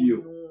bibliques,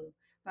 pour nous.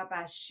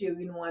 Papa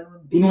chéri, nous à nous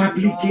pour nous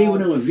appliquer bénir.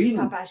 dans la vie, nous,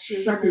 Papa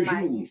chéri, chaque nous jour,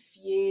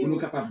 magnifier. pour nous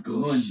capables de Nous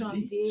grandir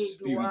chanter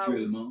gloire au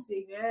spirituellement.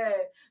 Seigneur.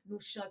 Nous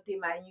chanter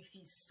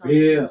magnificence au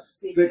Père,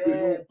 fait que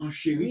Seigneur. nous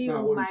enchéris Oui, ou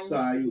parole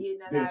ça, magnifier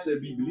dans la verset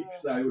vie biblique nous.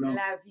 ça, dans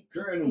La vie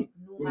cœur nous, petite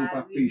nous, pour nous pas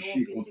mari nous,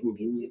 pécher contre vous.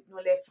 petite nous,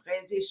 les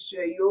frères et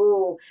sœurs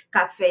yo,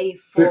 qu'a fait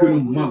Fait que effort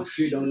nous pour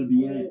marcher dans le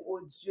bien, suivre, oh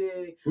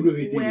Dieu. pour nous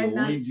rester Ouais,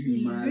 loin dans du qui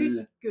lutte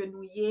mal. que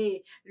nous y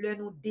est, le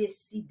nous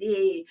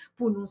décider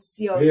pour nous Père,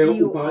 servir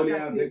vous en parlez tant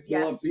que avec nous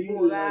en pile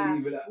dans le diaspora.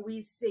 livre là.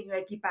 Oui,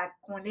 Seigneur, qui pas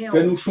connaît,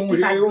 Fais nous qui pas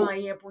changer,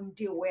 gagné pour nous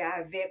dire ouais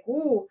avec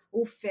ou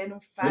fait nous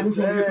fais nous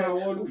changer faveur,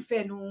 parole, ou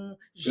fait nous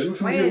fais nous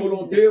changer joindre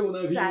volonté dans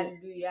la vie,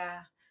 salut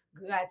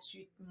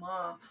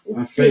gratuitement, ou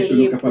afin que nous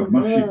payer pour capables de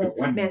marcher nous.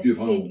 droit Mais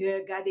devant.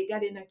 Seigneur, gardez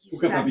dans qui Pour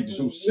ça capable nous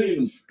d'exaucer est.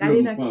 nous, Gardez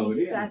nous dans qui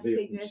parler ça, avec le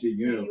Seigneur, c'est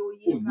Seigneur yo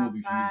au nom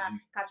de papa,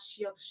 Jésus. qu'a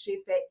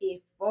cherché, fait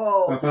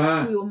effort.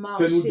 Papa, Pour yo fais-nous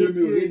marcher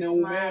demeurer dans pieusement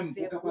nous-mêmes, pour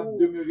avec capable vous.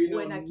 de demeurer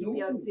Ou dans dans qui nous.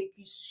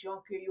 persécution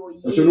que yo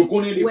Parce que nous yé.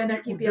 connaissons Ou les dans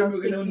pieds qui pour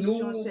demeurer dans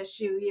persécution nous. se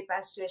chéri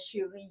pas se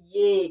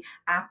chéri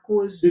à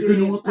cause Et que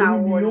nous de en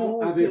paroles communion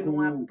que avec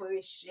nous a vous.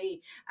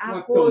 prêché, Vous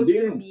à cause de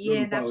attendez-nous de bien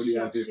nous à parler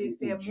avec chercher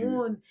vous, fait Dieu.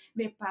 monde.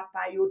 Mais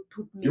papa yo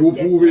tout Et vous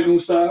mettait prouvez nous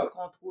ensemble ça.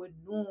 contre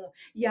nous.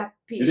 Il a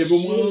Il y a des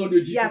moments péché, de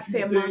il a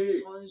fait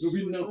difficulté. mensonge Nous sur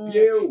venons dans le nous,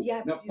 pied, il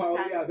a nous dit ça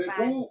parler nous avec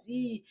pas vous.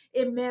 dit.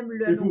 Et même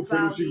le Et nous pour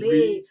faire nos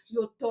parler, surprises.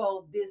 yo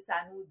tordé ça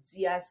nous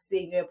dit à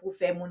Seigneur pour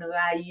faire mon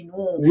raï nous,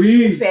 pour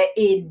Oui, faire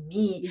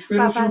ennemi. pour faire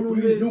nos Papa nous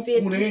surprises, nous lever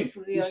tout connaissons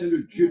que frère c'est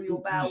le Dieu nous yo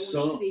ba au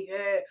Tout-Puissant.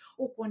 Seigneur,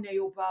 ou connaît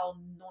yo pas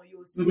non yo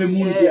Nous avons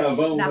monde qui Seigneur,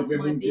 avant, nous n'a avons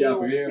monde qui demandé au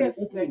après. fait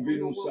Vous frère prouvez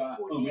nous nous ça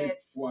en même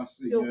reconnaître fois,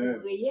 que au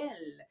Seigneur.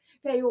 réel.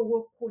 Fait yo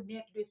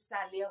reconnaître le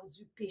salaire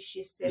du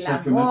péché, c'est Ça la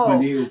fait mort.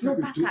 m'apprendre au fait Nous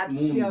que pas tout le capable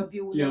monde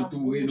servir ou qui est dans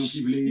entouré, nous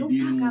qui bouche. veut Nous aider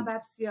pas nous,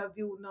 capable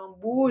servir ou dans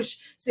bouche.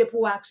 C'est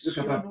pour nous action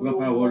capable de nous prendre yo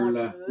parole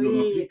là, nous remplir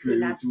montrer que cœur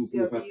n'a tout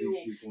pour ne pas servi ou.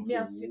 pécher contre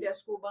Merci vous.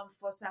 d'être qu'on ban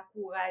force à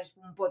courage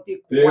pour me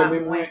porter Père, croix mais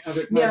moi. moi,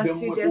 avec madame,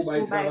 Merci moi, d'être qu'on qu'on va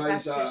bail travail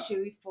pasteur ça.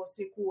 chéri force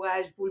et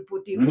courage pour le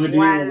porter Nous demandons, on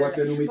va croix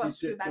faire nous mettre parce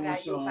que tête bagay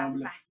yo pas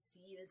ensemble. facile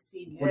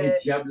Vous connaissez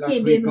Seigneur. diable la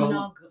Qu'aider nous fréquent,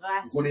 dans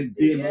grâce vous au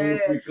connaissez démon Seigneur.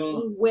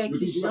 fréquent. Ouais Nous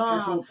qui toujours à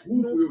chercher Jean un trou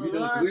nous pour venir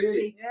prend entrer, pour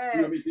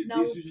Seigneur mettre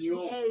dans des le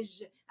unions.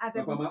 piège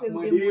avec Papa une m'a série de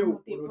demandé monde au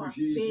qui nom de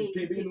Jésus, pensé qui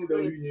qu'aimez était nous dans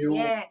l'union.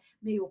 chrétien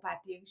mais yo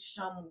pas te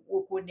chambre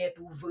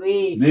reconnaître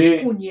vrai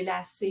Mais, kounye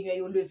la Seigneur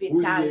yo levé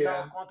pour talent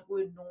hier, contre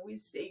nous oui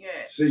Seigneur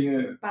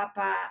Seigneur,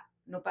 papa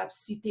nous pas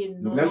citer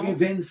nous non avons non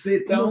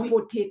 27 nous ans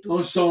porter tout frère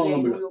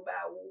ensemble, yo ba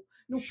ou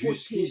nous porter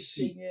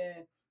jusqu'ici. Seigneur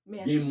Il y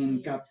a des gens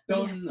merci qui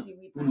attendent merci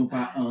oui pour nous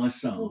pas papa pour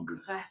ensemble.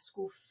 grâce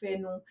qu'on fait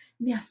nous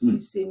merci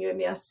Seigneur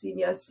merci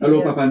merci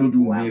Alors, papa, merci nous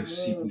disons pour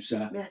merci amour pour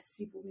ça.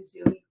 merci pour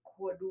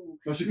miséricorde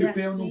Parce que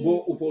Père, nous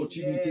avons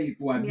opportunité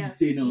pour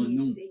habiter dans merci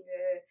nous. Seigneur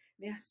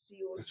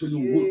merci au Parce que nous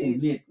Dieu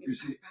reconnaissons que oui,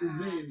 c'est papa,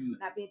 vous-même n'a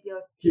pas qui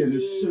est le intercédé,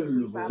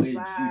 seul oui, vrai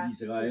papa, Dieu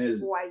d'Israël, au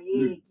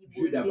foyer le qui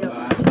Dieu bouleverse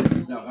d'Abraham, nous,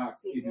 d'Isaac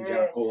et de Seigneur,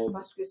 Jacob.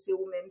 parce que c'est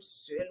vous-même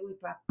seul, oui,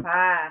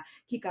 papa,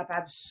 qui est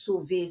capable de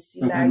sauver si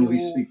Papa, là, nous yo,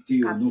 respecter,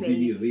 qui a nous fait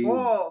vénérer,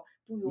 effort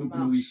pour yo nous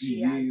marcher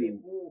glorifier, avec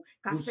vous,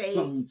 qui a nous fait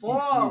sanctifier,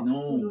 effort pour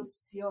non. yo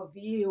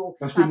servir,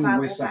 Parce que nous papa,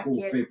 voyons ça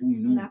qu'on fait pour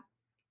nous. n'a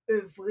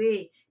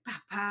œuvré,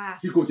 papa,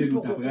 Qui côté qui nous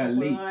peut t'apprend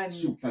aller, comprendre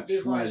sous pas de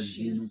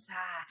choisi l'évangile nous. ça,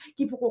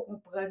 qui peut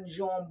comprendre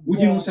Jean Ou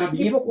dit nous bon, ça qui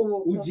bien, peut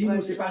ou dit nous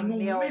comprendre c'est pas Jean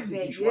nous-mêmes qui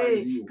merveilleux,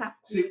 choisissons, qui a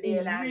c'est couru de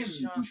nous-mêmes l'argent,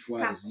 qui qui a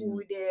choisissons.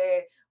 couru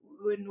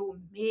de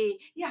renommée,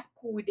 il a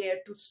couru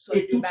de toutes sortes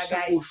Et de tout ça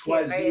bagailles qu'on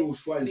choisit,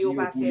 terrestres, mais il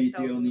n'a pas pour fait temps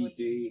pour nous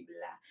l'éternité. lire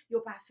là, il n'a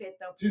pas fait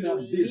temps Tu pour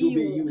n'as nous désobéi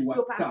lire, ou il à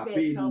n'a pas fait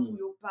taper temps nous,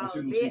 pour parce que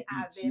nous parler c'est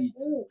avec petit,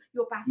 vous, il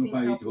n'a pas nous fait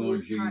pas temps pour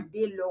étrangers.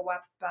 entendre leur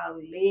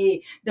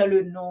parler dans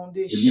le nom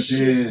de Eh bien, Père,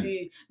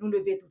 Jésus. Nous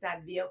lever tout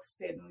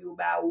adversaire, nous yo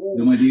ba ou,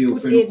 demandez au tout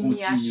fait nous ennemi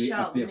continuer à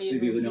acharné,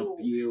 persévérer nous dans yo,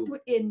 le pied tout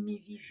ennemi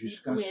visible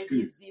jusqu'à ou ce que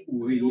invisible, vous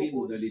nous yo, relève nous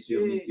oh dans Dieu,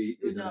 l'éternité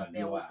yo et dans la nan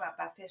men ou gloire.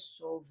 papa fait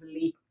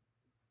sauver.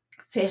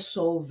 Fais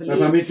sauve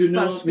Papa,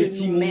 maintenant, parce que mes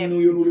petits moun nous-mêmes,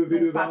 nous lever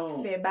nous pas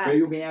devant. fait Fais bac,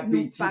 yo gen nous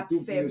appétit pas tout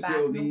pour fait yo bac,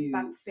 nous servir.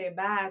 pas fait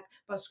bac,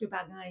 parce que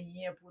pas grand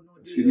rien pour nous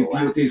Parce que dehors.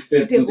 depuis yo te Si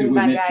fait, t'es nous te gros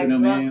remettre bagay, dans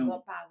main.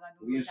 grand-parents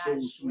nous Rien t'a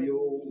sauce joué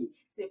yo. nous,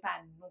 c'est pas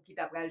nous qui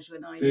t'a pral jouer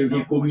dans Fais yo rien gen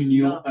dans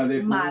communion monde,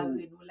 avec marre vous.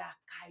 nous la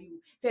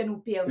caillou, fais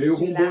nous Fais yo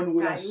perdre une la bonne caillou,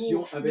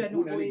 relation le avec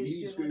vous dans nouveau l'église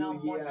Jésus que nous yo dans y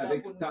est monde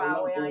avec pour nous talent pas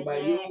pour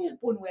rien, yo.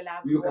 pour nous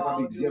la Vous êtes capable gloire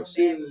de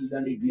d'exercer nous-mêmes, dans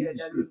Seigneur, l'église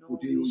dans que le nom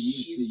côté de yo y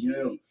est,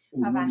 Seigneur, Jésus. au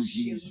nom Papa de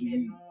chéri, mais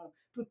Jésus. nous,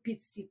 toute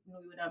petite nous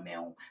yo dans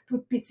main,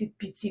 toute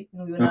petite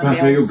nous yo Papa, dans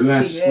fais main, yo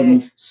grâce pour Seigneur,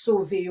 nous.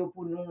 sauvez yo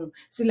pour nous.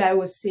 C'est là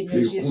au Seigneur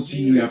Fais yo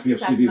continuer Jésus, à ça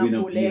persévérer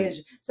dans dans le bien.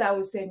 collège, ça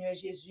au Seigneur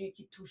Jésus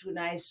qui toujours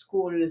dans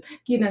l'école,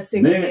 qui dans Mais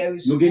secondaire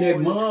nous avons des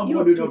school, membres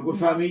yo de tout notre dans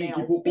famille main,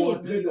 qui peuvent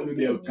entrer dans le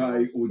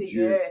bercail, oh Dieu.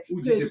 Seigneur,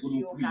 Ou dit que c'est pour nous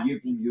Dieu prier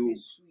pour fixé nous.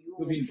 sur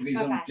Nous yo. venons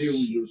Papa présenter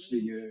au chéri,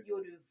 Seigneur. yo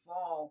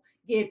devant,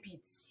 gen De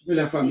pitié,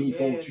 la famille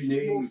Seigneur,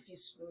 fortunée. beau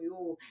fils nous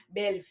yo,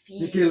 belle Mais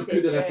fille,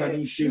 quelques de la Seigneur,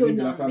 famille yo chérie, de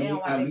la nan men famille avec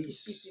tout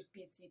Harris,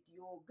 petit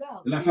yo,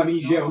 de la garde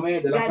famille yo nan,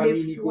 Germain, de la gardez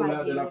famille Nicolas,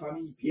 foyer de la yo nan,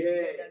 famille Seigneur,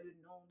 Pierre. dans le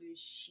nom de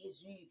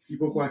Jésus. Il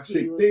faut quoi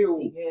Guidez yo, accepter,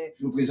 Seigneur,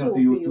 nous présenter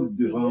sauvez yo, tout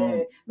devant.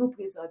 Seigneur, nous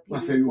présenter Pour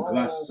faire devant,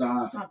 grâce ça,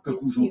 santé quand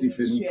vous avez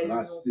fait nous spirituelle,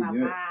 grâce, nous,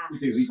 Seigneur, papa, ou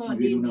te retirer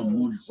sondez nous dans le nous,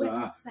 monde ouais,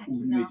 ça, tout ça ou qui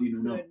vous nan mettez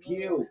nous dans le cœur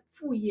pied, nous,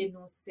 fouillez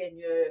nous,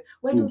 Seigneur,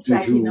 ouais, tout pour ça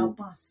qui nan toujours.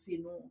 pensée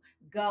nous,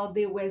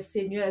 gardez, ouais,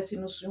 Seigneur, si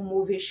nous sur un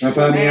mauvais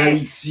Papa, mais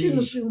chemin, si nous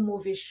Haïti, sur un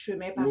mauvais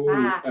chemin, oh,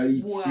 papa,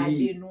 Haïti,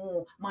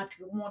 bourradez-nous,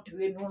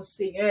 montrez-nous,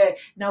 Seigneur,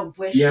 dans le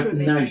vrai qui a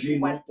chemin nagé qui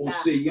dans droite là,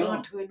 l'océan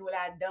rentrez-nous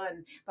la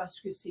donne, parce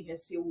que Seigneur,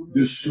 c'est où de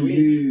nous voulons, c'est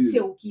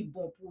souillure où qui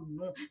bon pour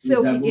nous, et c'est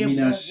où qui gagne bon goût dans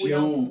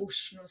d'abomination.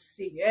 bouche nous,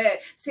 Seigneur,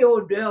 c'est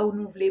odeur où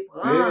nous voulons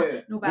prendre,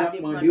 Père, nous nous pas avons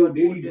prendre demandé au l'autre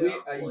délivrer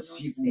odeur pour nous,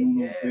 Haïti pour nous,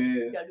 non, Seigneur,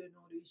 Père, dans le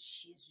nom de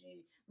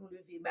Jésus, nous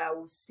lever bas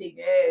au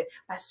Seigneur,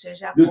 Pasteur de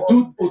Jacob,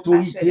 toute Pasteur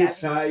autorité,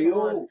 ça, Davidson,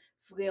 yo.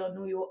 frère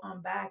nous yo en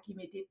bas qui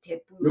mettait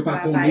tête pour Yo le pas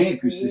travail connaît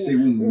que pour c'est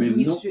vous-même,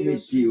 ouvrir non, sur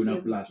mettez yo dans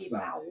vérité place ça.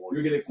 parole,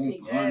 Yo les Seigneur,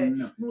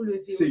 comprendre, nous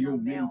lever c'est au yo nom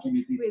même qui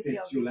mettez tête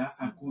préserver sur là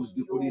à ti cause de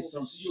moun yo,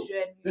 connaissance yo. jeune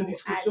yo,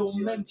 Tandis que c'est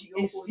vous-même qui adulte yo,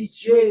 oh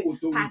instituez Dieu, pas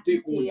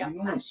autorité qu'on quitter à dit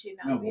non, marcher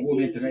dans dans Romains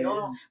rébellion,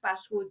 13.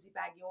 parce qu'on dit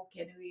pas qu'il y a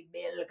aucun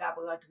rebelle qui a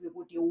rentré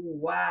côté ou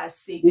Vous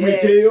Seigneur,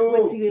 mettez yo,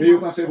 retirez mais yo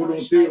pas fait mensonge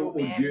volonté dans yo, yo oh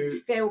même,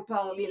 Dieu, faites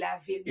parler la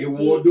et vous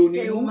vérité, ordonnez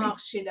faites nous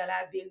marcher dans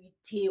la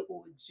vérité,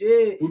 oh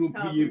Dieu, pour nous tant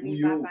prier pour prie,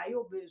 yo, papa,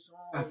 yo besoin,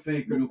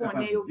 afin que nous nous connaissons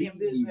capables yo de bien vivre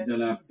besoin dans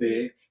la physique,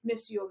 paix. mais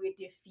si yo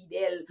été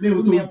fidèle, Mais ou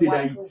même l'autorité moi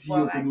d'Haïti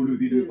pouvoir que à nous tout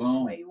lever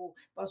devant, besoin yo,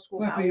 parce qu'on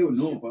frappez a au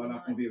Dieu nom par la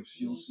pour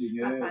conversion, mentir,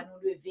 Seigneur. papa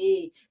nous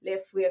lever, les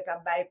frères qui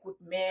ba écoute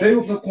mais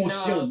Faites-vous prendre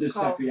conscience de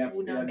ça que y a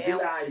Carrefour fait. nan C'est men ou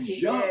l'argent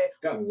Seigneur,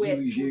 qui a ou est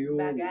dirigé tout yo.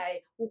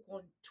 bagay, ou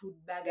compte tout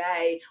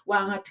bagay, ou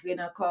a rentré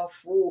dans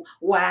Carrefour,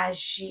 ou a Ou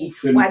agi,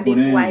 fait ou nous a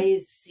connaître déployé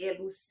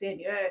zèle ou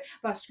Seigneur,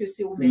 parce que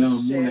c'est ou que même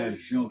l'amour seul,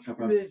 l'argent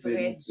capable le de faire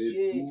vrai nous faire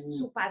Dieu, tout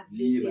sous pas de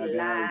lié laisser bagaille.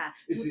 là,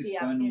 Et nous c'est t'y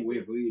ça a nous est vrai.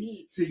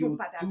 investi, C'est nous yo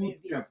pas t'a tout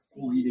qui a investi,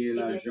 pourri de et bien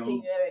l'argent.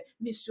 Seigneur,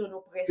 mission nous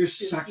Que presque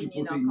ça qui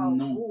fini peut dans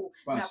non, Carrefour,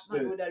 n'a pasteur.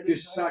 demandé dans Que le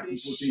ça nom de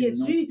qui peut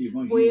non, Jésus,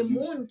 voyez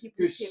évangéliste. monde qui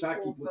Que peut ça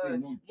qui peut pauvre,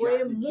 non, voyez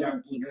Jack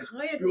monde qui craint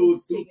que nous, tout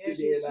Seigneur c'est de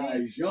Jésus,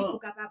 qui l'argent. pour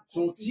capable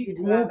Son petit continuer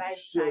groupe travail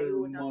ça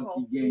yo dans seulement qui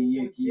Carrefour, gagne,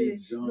 oh qui Dieu,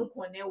 exempt. nous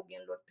connaissons ou bien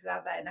l'autre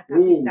travail dans la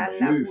Oh capitale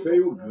là Dieu, pour fais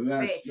nous au faire.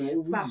 grâce, non,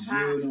 ouvrez les Papa,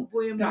 yeux, non,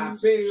 voyez monde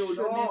tapez sur au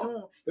chemin non,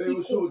 non, fais qui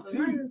au sortir,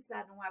 comprennent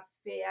ça nous a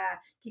fait,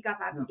 qui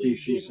capable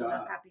empêchez aider nous dans la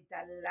ça,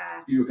 capitale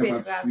là, qui est fait capable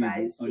de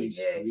travail suivre en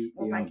Seigneur, esprit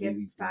on et en paquet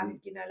vérité. femmes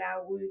qui dans la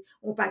rue,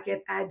 on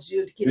paquet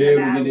adultes qui dans Père, nous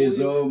la avons des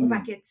rue, on hommes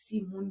paquet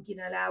petits monde qui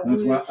dans la dans rue,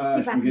 trois qui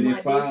âges, pas nous avons des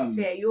demander femmes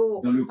faire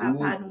yo, dans le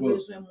papa nous groupe,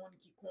 besoin monde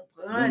qui dans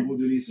comprennent, le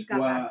de qui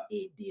capable l'espoir.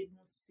 aider nous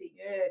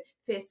Seigneur,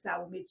 fais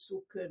ça ou mettre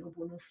sous cœur nous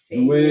pour nous faire.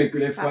 Nous voyons que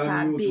les Papa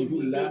femmes sont béni,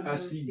 toujours là, béni, Seigneur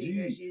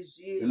assidues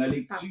Jésus, dans la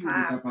lecture de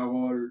papa. ta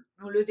parole.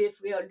 Nous lever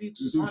frère De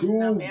Luxon toujours,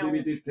 nan vous men devez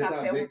mettre qui a tête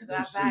fait un avec nous,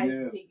 travail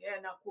Seigneur. Seigneur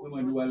dans la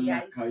Maman, nous allons communauté la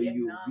haïtienne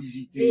caillou, nan,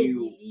 visiter,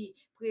 béni li,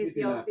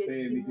 mettez la préserver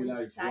paix, ti mettez moun la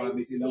sa joie, yo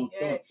mettez Seigneur,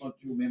 l'entente entre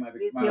vous-même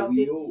avec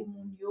préserver Mario. ti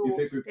moun Et yo,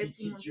 fait que fait ti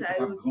petit moun Dieu sa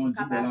capable yo de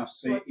grandir dans capable la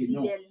paix et sorti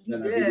non des dans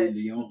la leaders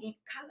rébellion. qui gen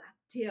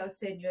caractère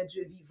Seigneur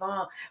Dieu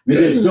vivant. Mais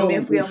des Mes hommes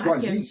pour frères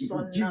choisir qui Mackinson pour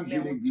nan diriger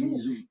men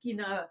l'église. tout qui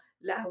dans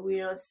la rue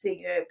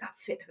Seigneur qui a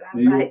fait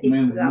Mais travail yo,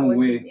 même nous,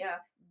 ouais,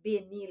 extraordinaire,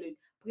 béni le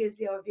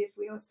préserver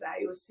frère ça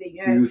yo que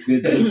Seigneur. yo très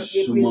Et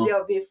doucement.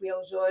 préserver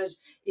frère Georges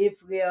et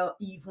frère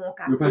Yvon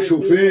qui Yo a pas aidé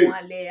chauffer. nous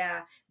en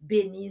l'air.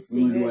 Béni Maman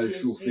Seigneur doit le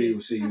chauffer Jésus. au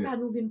Seigneur. Papa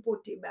nous vient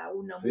porter ba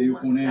ou dans Fait yo moment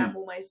ça, connaître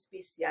moment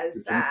spécial que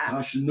ton ça.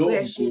 tâche Frère non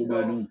pour Génon,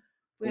 banon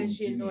frère comme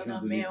Génon dirigeant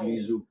nan de men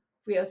l'église. ou.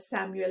 Frère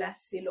Samuel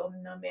Asselom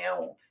nan men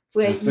ou.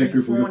 Frère Afin que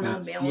pour Yvon ne pas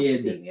nan men ou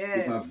tiède, pour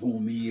Seigneur. pas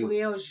vomir.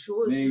 Frère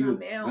Jos Mais nan yo,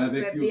 men ou.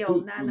 avec Frère yo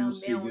tout Bernard pour nan nous, men ou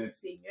Seigneur. Nous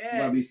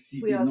Seigneur. va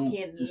citer Frère non, pour si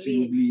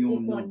Kenley, oublions ou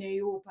non. connaît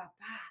yo papa.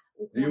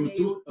 Ou Et yo connaît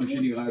tout, yo en tout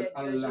général, Seigneur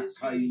Allah Jésus.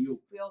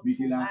 caillou, Frère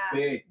mettez la Thomas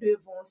paix,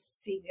 devant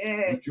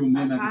Seigneur. entre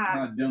vous-même avec Papa,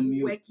 madame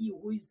yo. ouais qui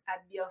ruse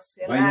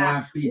adversaire Voyons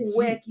là,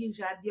 ouais appétit, qui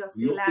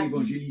j'adversaire yo là, ici,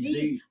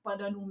 évangéliser.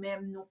 pendant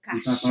nous-mêmes nous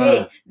Et cacher,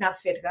 papa, n'a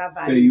fait fait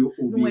travail. yo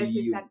Nous, c'est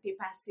obéir. ça qui t'est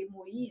passé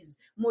Moïse.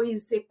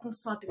 Moïse s'est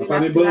concentré Papa,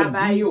 là mes bandits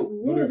travail yo, pour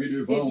nous vous. lever Eh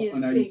devant bien,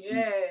 en Haïti.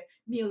 Seigneur,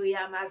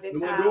 Myriam avec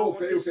Nous Aaron demandons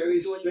faire dessous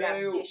d'eau, il a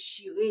respect.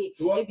 déchiré.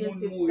 Trop Eh bien, de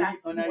c'est mourir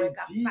ça en moi qui a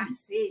Haïti.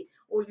 passé.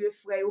 Au lieu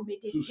frère, vous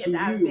mettez Sous tête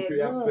souillure que avec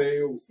y a nous.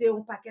 fait. C'est un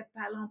paquet de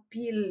parlant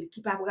pile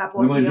qui pas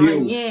rapporter Demandez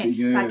au rien.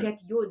 Seigneur. Paquet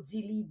yo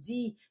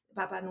dit.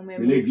 Papa nous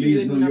même Mais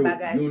l'église nous nous dans yo,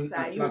 bagay yon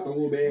ça à yo. Platon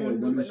Robert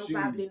dans le Nous sud.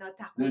 pas aller dans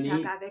ta Nani,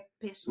 contact avec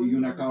et personne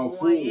yon a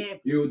Carrefour. moyen.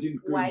 Et yon dit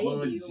que Ouais,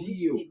 bandit oui,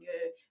 yo. Seigneur.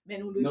 Mais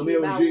nous Non, lever mais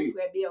bas Roger, au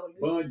frère Berlus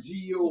bandit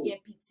qui yo. gen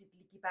petit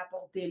qui pas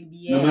porter le Non,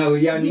 bien.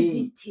 Mariani.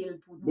 Visitez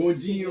pour nous, Bandit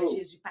Seigneur yo.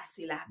 Jésus,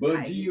 passer la Bandit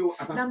caille. yo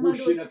a pas Demandons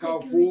approché dans sécurité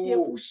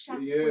Carrefour. pour chaque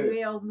Seigneur,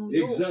 frère nous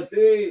yo.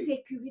 exalté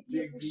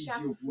Sécurité pour l'église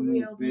chaque yo pour nous,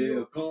 frère nous yo.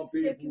 Père. Camper pour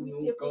Sécurité nous,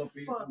 pour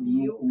camper pour famille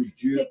nous, yo. oh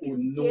Dieu, au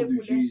Sécurité nom de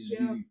pour les sœurs.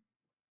 Jésus.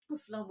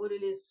 Flambeau de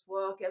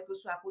l'espoir, quel que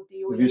soit côté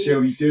Les yo,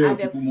 serviteurs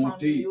qui avec pour famille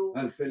monter, yo,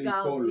 à faire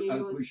l'école, gardez à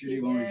yo, prêcher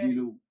Seigneur, l'évangile.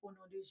 au nom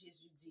de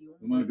Jésus dit.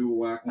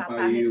 Demandons à Papa,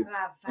 accompagner, mes à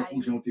travail,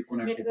 pour janter qu'on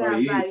mes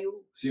accompagne, travail, mes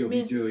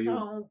serviteurs.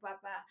 sang,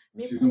 papa,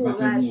 mes Parce que nous ne pouvons pas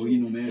courage, mourir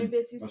nous-mêmes. Parce que nous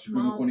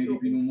investissement connaissons que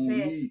depuis nous vous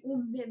faites, mourir. ou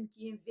même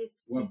qui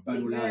Ou investit, à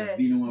nous la Seigneur,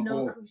 vie nous dans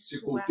encore. C'est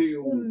Christ, côté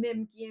ou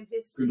même qui que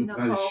investit nous dans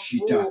prenons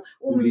chita Carrefour,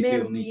 ou pour même qui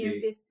l'éternité.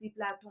 investit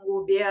Platon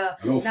Robert.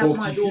 Alors N'a demandé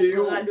fortifiez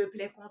prendre le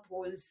plein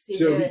contrôle, Seigneur.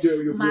 serviteurs,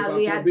 vous ne pouvez pas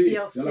Marie tomber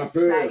dans la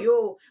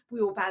peur. pour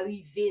ne pas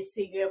arriver,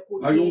 Seigneur,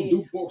 Ayons côté.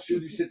 double portion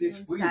du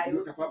Saint-Esprit pour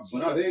être capable de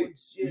braver.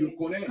 Vous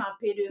connaissez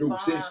Camper que vous devant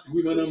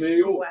s'instruisez dans Christ,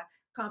 le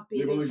camper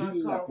devant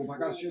l'évangile, la Carrefour,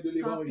 propagation de camper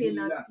l'évangile,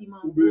 dans là,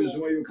 Timango, ou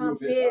besoin pour faire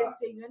camper, ça.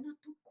 Seigneur, dans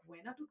tout coin,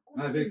 dans tout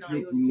Avec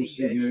continent, pour nous,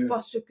 Seigneur, Seigneur.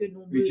 parce que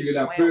nous Retirez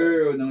la besoin,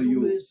 peur dans nous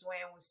yo. besoin,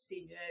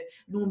 Seigneur,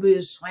 nous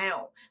besoin,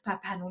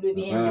 papa, nous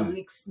lever Papa,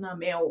 Hendrix dans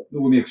main,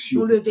 nous remercions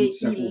nous pour lever tout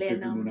ça qu'on fait Hélène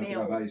pour nous dans dans le main,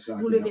 travail, ça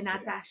nous qu'il a lever fait.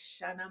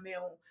 Natacha dans main,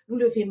 nous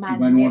lever Nous avons un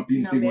Manette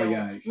pile dans main,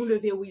 témoignage. nous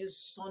lever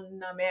Wilson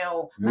dans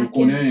main, Nous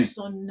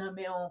connaissons Mackinson dans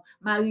main,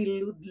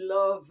 Marie-Lou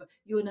Love,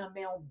 yo dans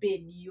main,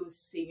 béni au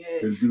Seigneur,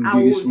 que nous des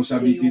arrosez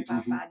responsabilités au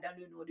toujours. papa dans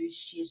le nom de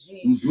Jésus.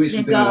 Nous devons Mais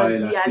ce travail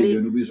là, gardez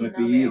Seigneur, nous besoin de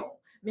payer.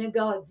 mais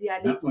gardez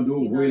Nous Alexis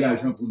demandons dans voyer main,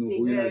 l'argent pour nous, voyer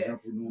Seigneur. l'argent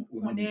pour nous, au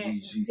nom de Connaît,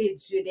 Jésus. c'est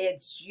Dieu des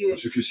dieux.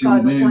 Parce que c'est Quand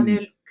nous nous-mêmes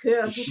connaissons le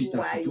cœur qui tout chita sur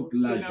royaume, tout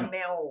c'est l'argent. dans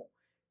main.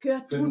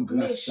 Cœur Fais-nous tout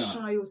grâce ça.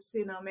 méchant, yo,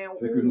 c'est dans main.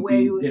 Fait que nous Ouais,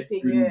 payons yo, dette que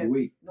nous Seigneur. devons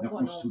Nous dans la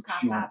connaissons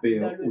construction en capable paix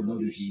dans le au nom nom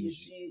de de Jésus.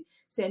 Jésus.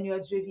 Seigneur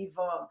Dieu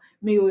vivant,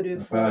 mais au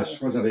devant, Papa,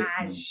 sois avec nous.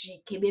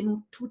 agis, qu'aimez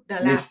nous toutes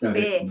dans la Reste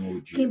avec paix, nous,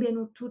 Dieu. qu'aimez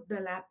nous toutes dans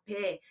la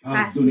paix.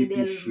 Pardonnez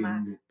Passez péché, d'Elma,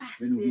 nous. passez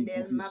Fais-nous vivre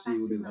d'Elma, confesser au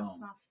passez dans devant.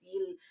 sans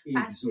fil,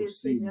 passez Exaucez-nous,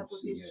 Seigneur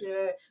côté Seigneur.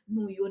 sœur,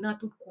 nous yo dans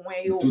tout coin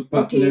Nous yo, tout côté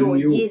partenaires yo,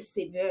 yo. yé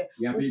Seigneur,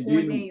 Et à ou aider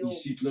connaît nous yo.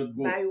 ici de l'autre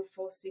bord. Bah yo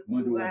force et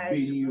Demandons à courage,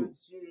 bénir mon yo.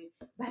 Dieu.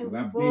 Bah On yo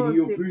va bénir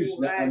force et plus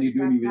dans l'année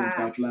courage, papa.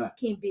 2024 là.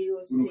 Kembe yo,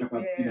 Pour nous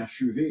capables de Seigneur.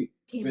 achever.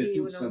 Kembe Faire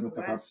yo tout ça dans nous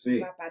capables de grâce,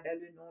 faire. papa, dans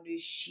le nom de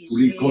Jésus. Pour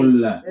l'école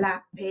là.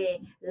 La paix,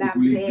 Et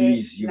pour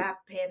l'église yo. la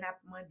paix n'a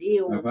demandé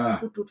yo. Papa,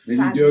 Pour toute les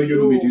famille leaders yo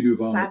nous yo. mettez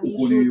devant. Ou Famille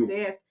connaît yo.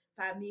 Joseph,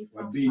 famille On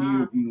va bénir yo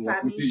Fanfan, pour nous. On va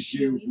famille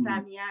protéger yo Chéri, pour nous.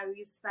 famille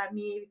Harris,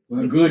 famille On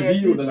va Fixer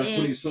grandir yo dans la Lupin,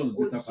 connaissance de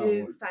oh ta Dieu,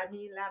 parole.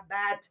 famille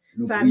Labatte,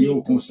 Nous famille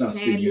prions comme ça, Toussaint,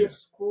 Seigneur.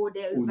 Lescaut, Au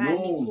Delva,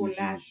 nom de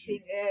Nicolas, Jésus.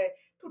 Seigneur,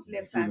 toutes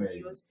les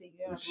familles, Au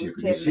Seigneur, siècle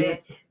pour des tes mains,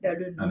 siècles. dans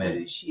le nom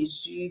Amen. de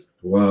Jésus.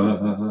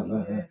 Toi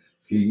Seigneur.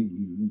 qui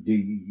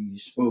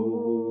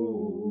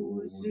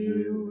disposes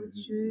Oh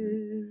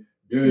Dieu,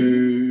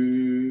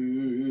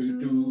 de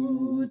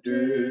toutes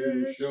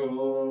toutes choses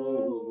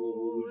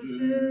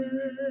choses,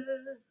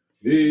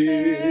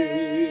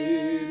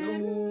 et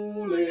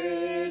nous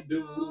les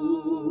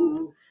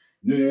donne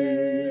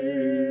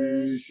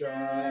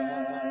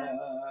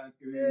chaque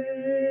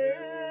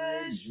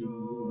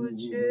jour.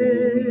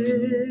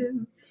 Dieu,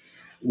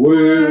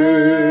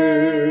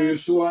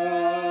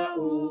 Reçois,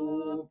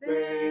 ô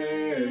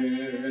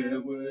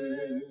Père,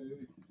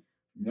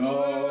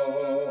 notre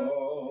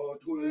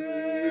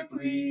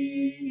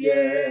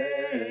prière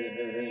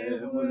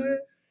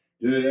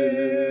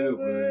de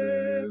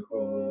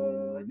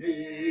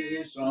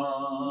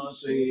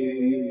reconnaissance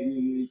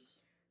et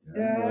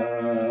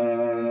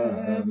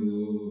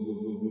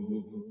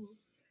d'amour.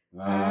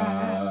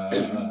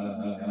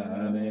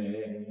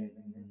 Amen.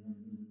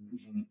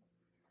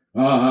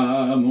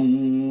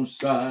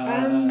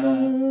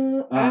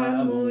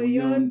 Amon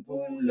yon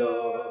pour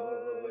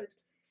l'autre,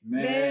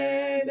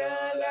 mais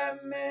dans la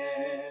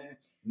main,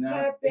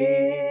 n'a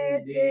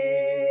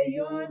pédé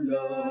yon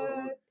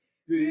l'autre,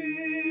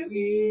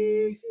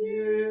 purifié.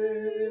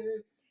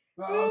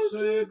 Par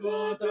ce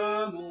grand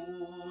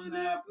amour,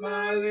 n'a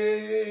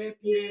marré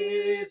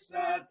pied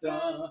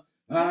Satan,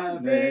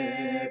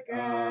 avec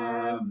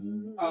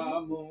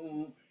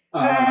amour.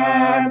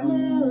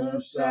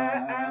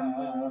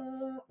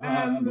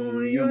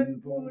 Amour yon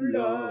pour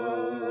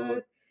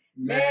l'autre,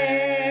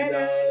 mais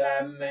dans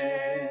la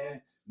main,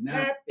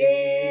 n'a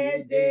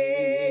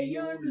aidé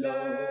yon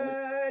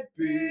l'autre,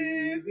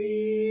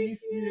 purifié.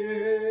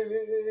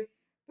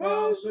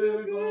 Par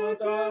ce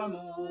grand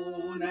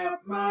amour,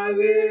 n'a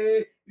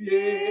marré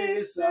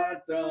pied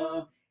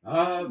Satan,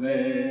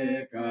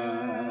 avec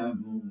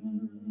amour.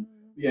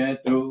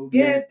 Bientôt,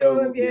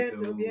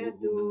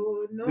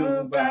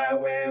 nous va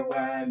ouais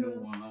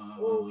nous.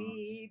 Oh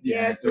oui,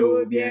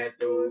 Bientôt.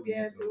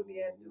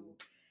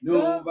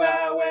 nous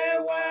va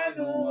ouais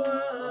nous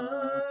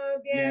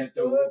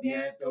bientôt,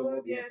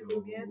 bientôt,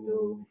 bientôt,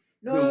 bientôt.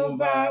 Nous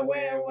va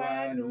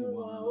ouais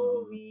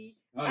nous oui.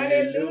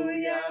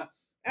 Alléluia,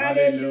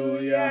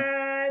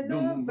 alléluia,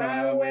 nous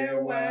va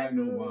ouais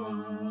nous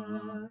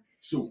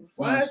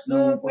souffrance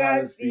nous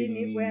pral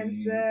fini,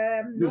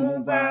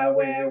 nous va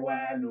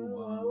ouais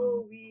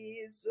nous oui.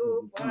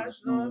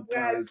 Souffrance nous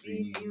pral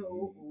fini,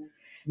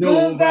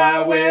 nous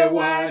va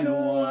ouais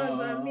nous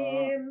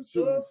amis.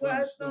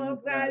 Souffrance nous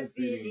pral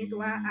fini,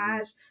 toi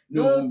âge.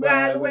 nous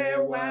va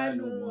ouais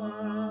nous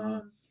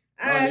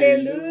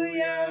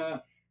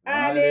Alléluia,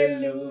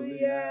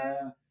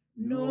 alléluia,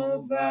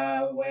 nous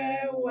va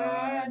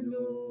ouais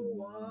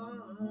nous.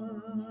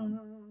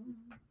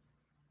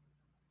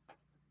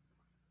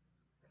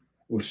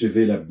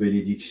 Recevez la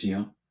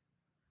bénédiction.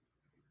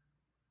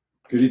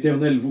 Que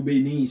l'Éternel vous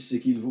bénisse et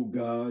qu'il vous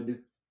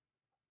garde.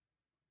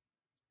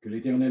 Que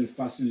l'Éternel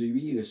fasse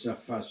luire sa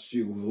face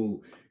sur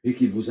vous et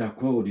qu'il vous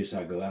accorde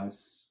sa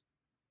grâce.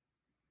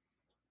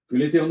 Que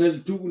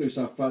l'Éternel tourne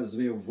sa face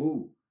vers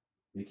vous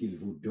et qu'il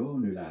vous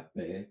donne la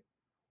paix.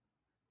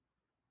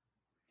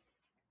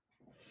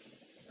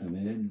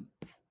 Amen.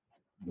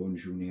 Bonne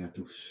journée à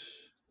tous.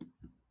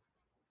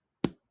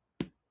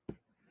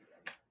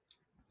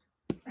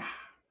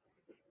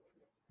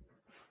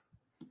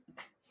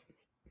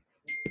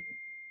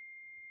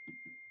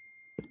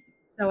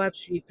 Ça va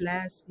suivre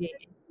là, c'est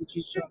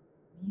institution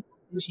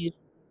Jésus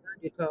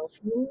de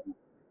Carrefour.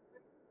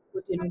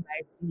 Côté nous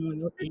bâti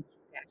mon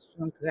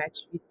éducation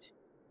gratuite.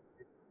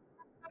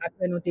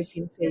 Après nous te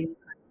fin faire une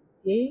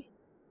quantité,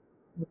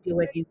 nous te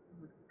ouais des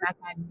pas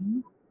qu'à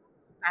lire,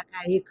 pas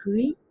qu'à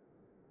écrire,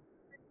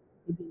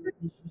 et bien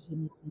nous te juger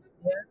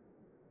nécessaire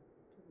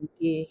pour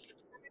te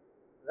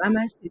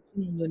ramasser ti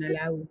moun yo dans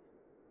la rue.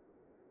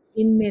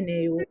 Fin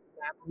mener yo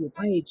pour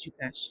prendre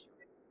éducation.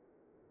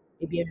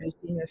 Et bien le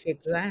Seigneur fait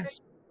grâce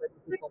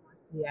pour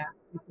commencer à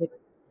peut-être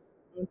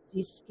un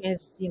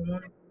 10-15 ti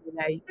moun pour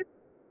là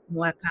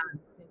moi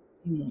 45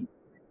 ti moun.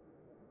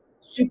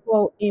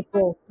 Support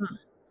important,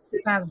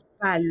 c'est pas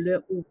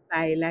valeur ou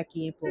paille là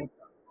qui est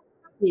important.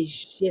 C'est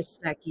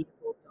geste là qui est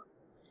important.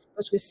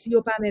 Parce que si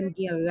vous pas même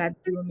gen rad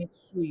pour mettre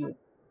sous yo,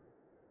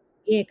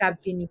 gen k'ap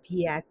vini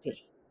pied à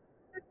terre.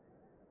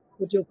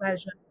 Kote yo pas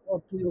jeune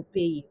pour yo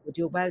payer, kote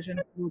yo pas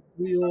jeune pour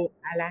yo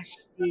al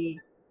acheter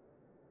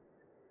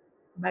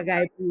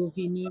bagay pour yo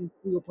vini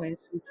pour yo prendre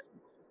instruction.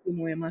 C'est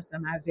moi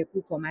ensemble avec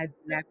vous comme a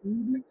dit la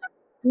Bible.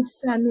 Tout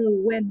ça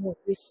nous ouais nous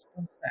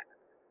responsable.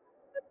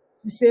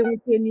 Si c'est un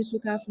tennis ou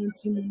ka fon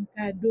ti moun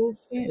cadeau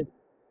fait,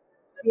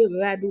 c'est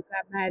rad ou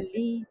ka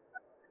bali,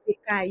 c'est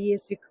cahier,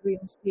 c'est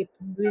crayon, c'est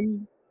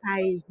plume, pas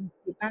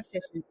hésiter, pas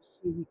faire ce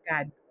chéri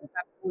cadeau,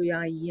 pas pour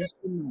rien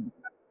sur nous.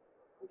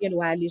 Ou bien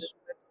doit aller sur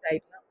le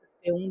website là pour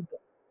faire un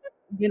don.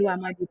 Ou bien doit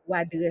demander pour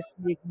adresse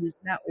l'église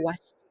là ou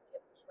acheter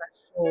quelque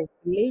chose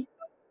sorti,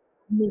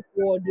 nous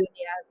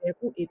coordonner avec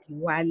vous et puis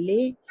ou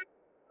aller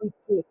pour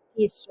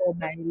porter son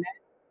bail là,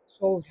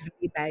 son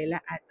vrai bail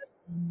là à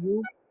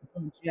Tigno,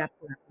 bon Dieu a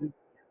pour plaisir.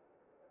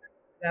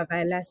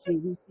 Travail là, c'est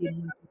vous, c'est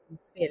moi qui peut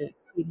faire.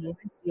 C'est moi,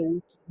 c'est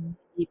vous qui met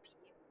et puis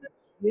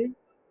Dieu qui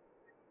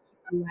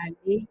peut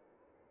aller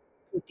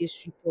pour te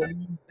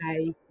supporter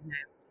bail dans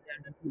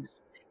le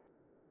besoin.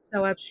 Ça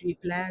va suivre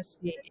là,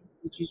 c'est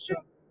institution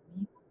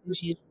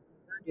Jésus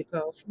de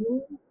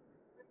Carrefour.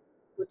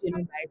 Côté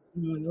nous bâti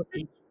mon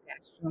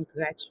éducation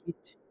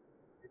gratuite.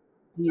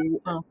 Ou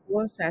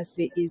encore, ça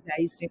c'est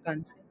Isaïe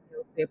 55,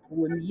 verset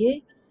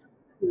 1er,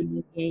 que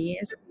nous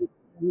gagnons, c'est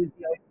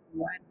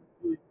réservoir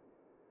nous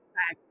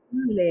bâti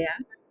l'air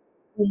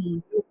pour mon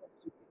Dieu parce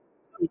que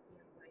c'est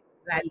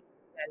bien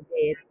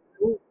l'air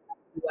l'eau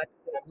doit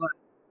être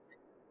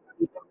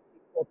dépenser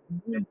comme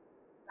nous,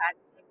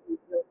 bâti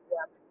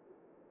réservoir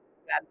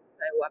regarde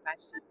ça, ou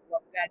acheter, ou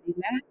regarder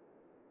là,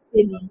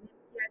 c'est nous-mêmes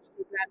qui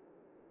achetons la l'eau,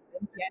 c'est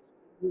nous-mêmes qui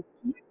achetons l'eau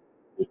qui,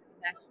 et puis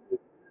acheter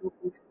l'eau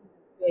aussi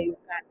pour faire le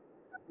cas.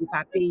 Nous ne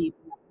pas payer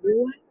pour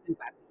l'eau, nous ne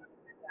pas payer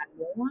pour la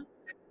loi,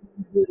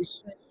 nous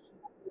besoin de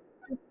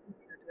tout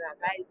le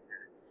travail, ça.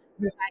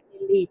 Nous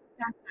avons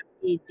l'État qui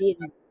a aidé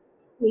nous.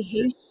 C'est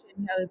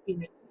Haitian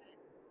Helping Hands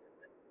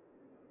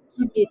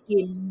qui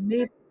mettait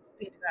main pour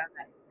faire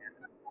travail, ça.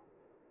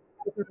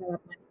 Vous pouvez pas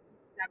demander qui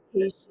ça,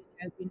 Haitian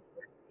Helping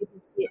Hands, et puis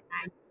c'est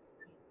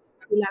haïtien,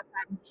 c'est la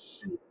famille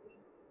chérie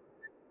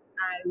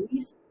à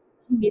risque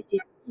qui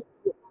mettait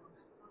tout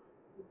ensemble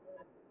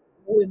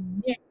pour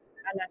remettre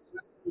à la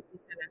société,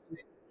 ça la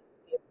société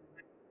fait pour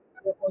nous.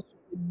 C'est parce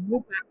que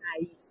nous, pas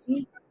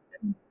Haïti,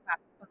 nous ne pas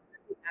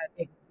penser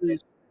avec besoin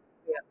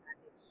de faire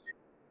avec ça.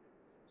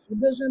 Si vous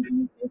avez besoin de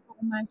plus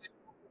d'informations,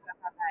 vous pouvez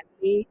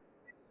aller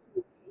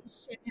sur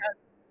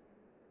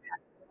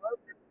haitianhelpinghands.org.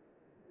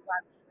 Vous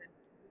allez besoin de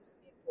plus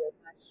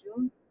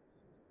d'informations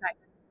sur ça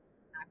qui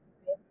a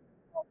fait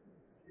en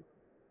continu.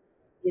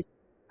 Et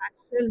pas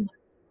seulement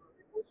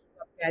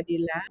regarder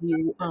là,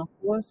 ou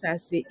encore, ça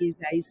c'est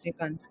Isaïe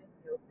 55,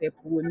 verset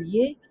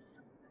 1er,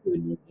 que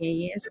nous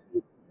gagnons, c'est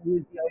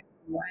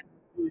réservoir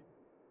nous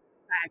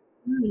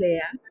bâtir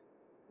l'air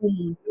pour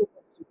mon Dieu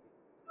parce que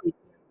c'est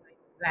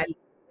bien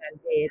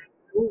l'aide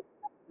l'eau,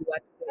 doit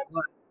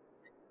avoir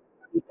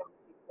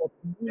dépenser comme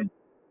nous,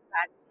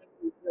 partir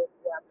plaisir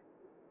pour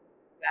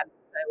regarder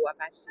ça, ou à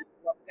acheter,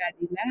 ou à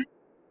regarder là,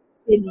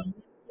 c'est lui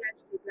qui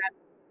achète la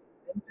c'est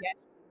lui qui achète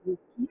le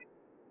kit,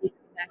 et qui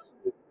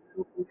achète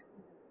l'eau aussi,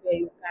 pour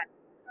faire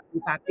ou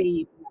pas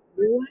payer pour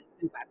l'eau,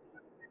 ou pas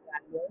payer pour la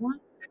loi,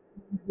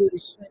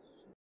 besoin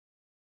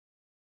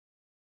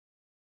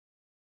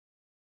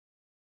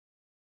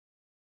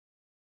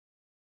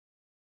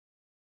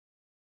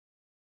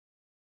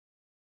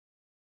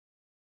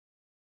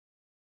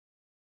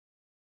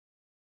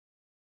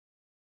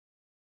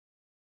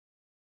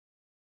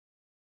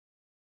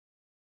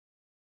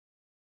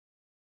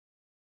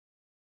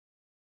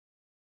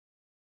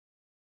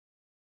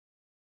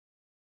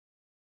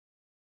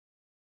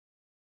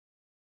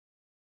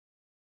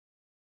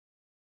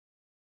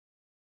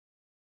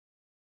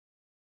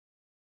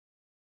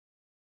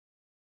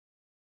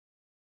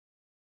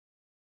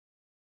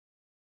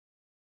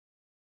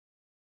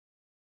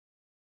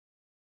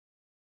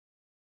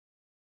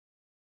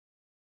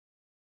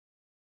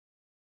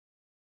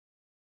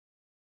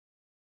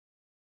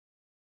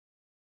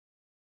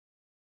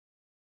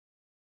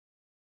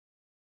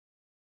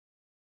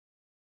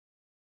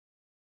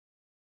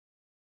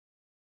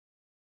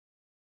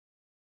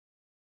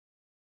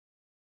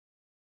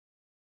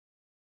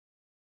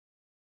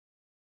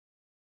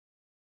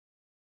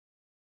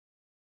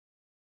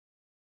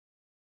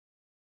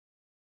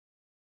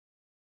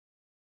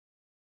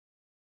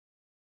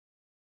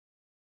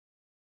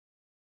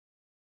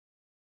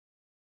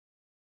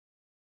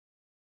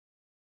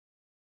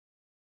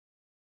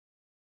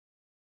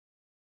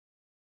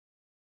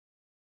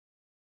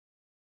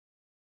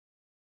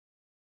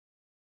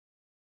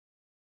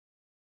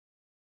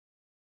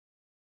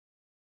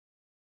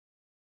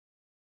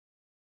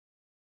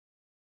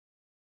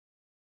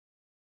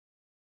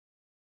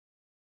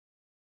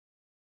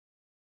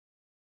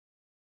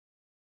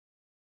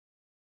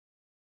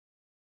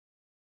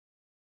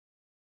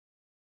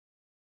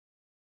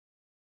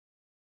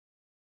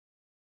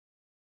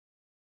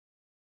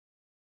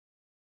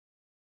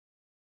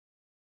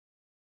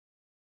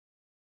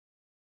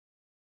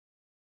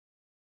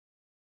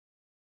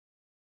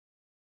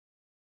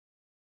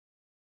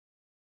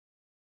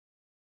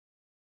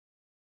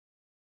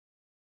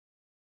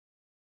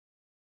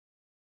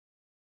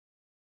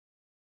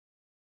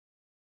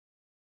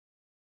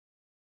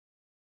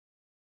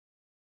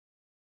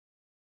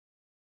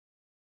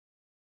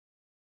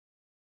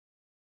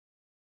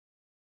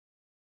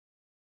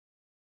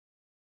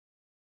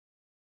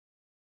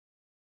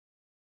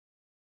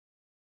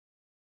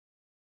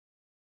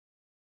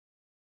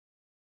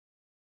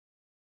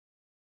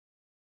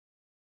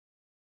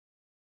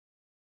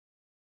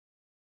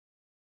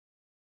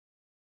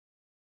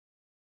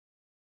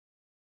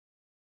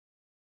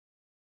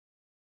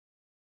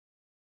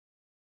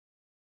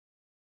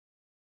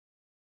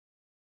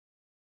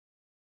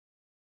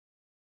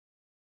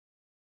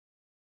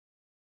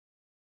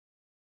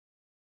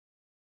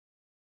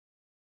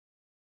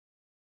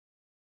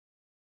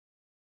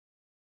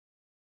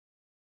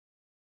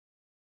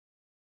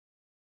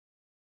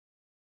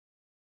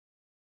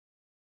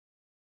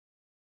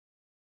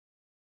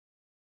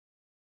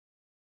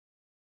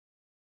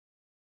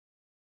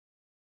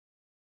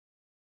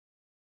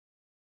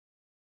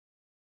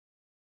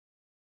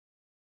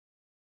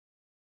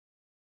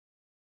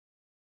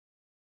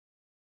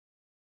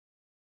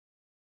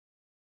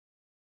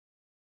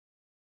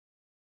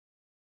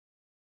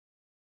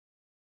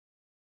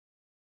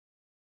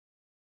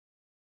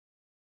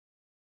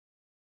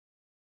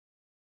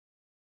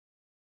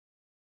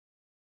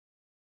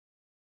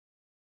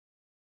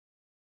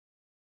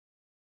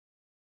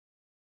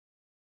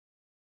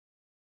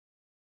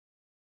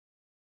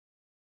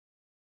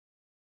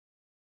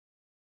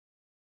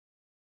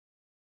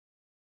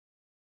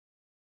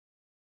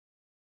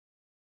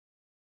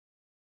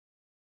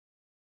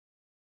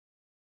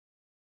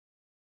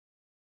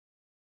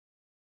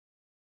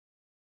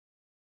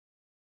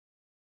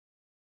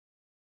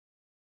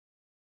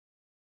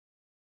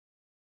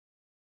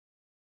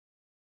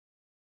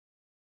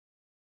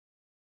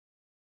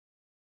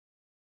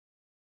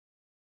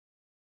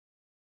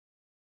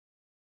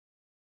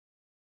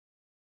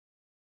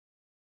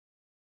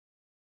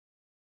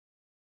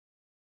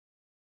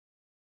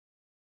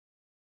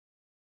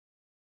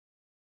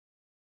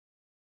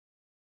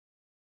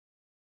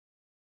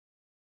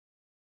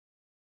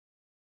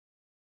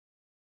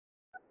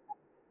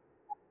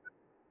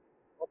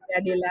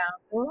regarder là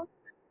encore,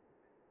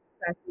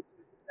 ça c'est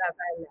toujours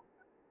travail là,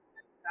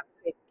 qu'a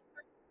fait,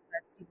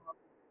 pratiquement.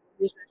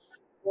 Besoin de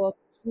support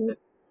tout le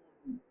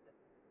monde,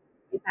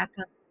 et pas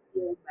quantité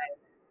au bail.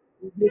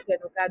 Vous voulez faire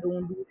nos cadeaux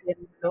en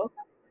 12e bloc,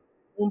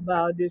 un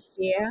barre de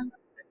fer,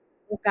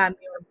 un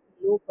camion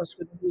de l'eau, parce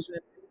que nous avons besoin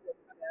de tout pour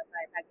le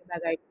travail, pas de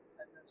bagaille comme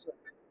ça dans zone.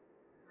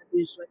 Nous avons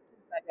besoin de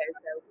tout bagaille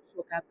ça,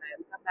 pour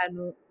capable. Capable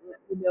nous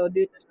une heure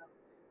de temps.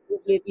 Vous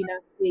voulez venir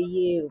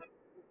enseigner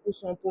pour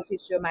son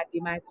professeur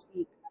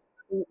mathématique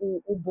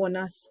ou bon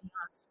en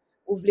sciences.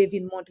 Vous voulez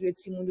venir montrer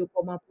petit monde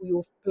comment pour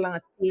yo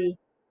planter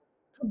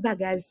tout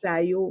bagay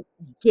sa yo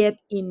get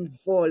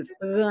involved,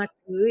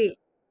 rentre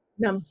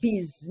dans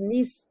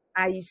business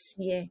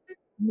haïtien.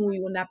 Nou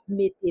yo nap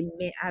mette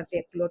men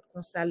avec l'autre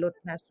kon sa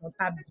l'autre nation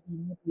pa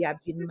vini puis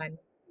ap vin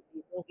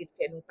manipuler nou vin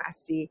fè nou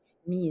pase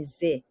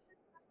misè.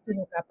 Si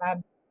nou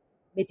kapab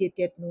mette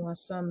tête nou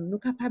ensemble,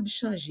 nou kapab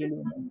changer le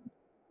monde.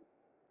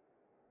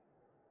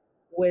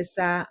 Ouais,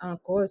 ça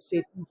encore,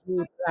 c'est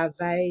toujours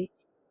travail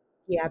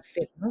qui a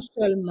fait non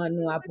seulement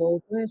nous à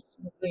Port-au-Prince,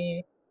 nous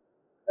gen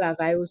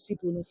travail aussi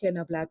pour nous faire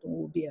dans plateau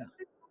Robert.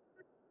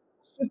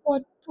 Support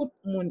tout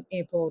le monde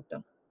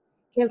important.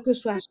 Quel que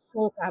soit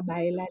son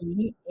travail là,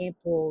 li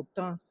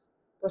important.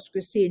 Parce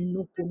que c'est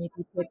nous pour mettre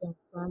tête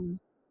ensemble,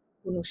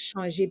 pour nous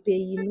changer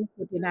pays nous,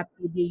 pour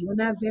nous aider yon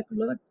avec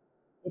l'autre,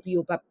 et puis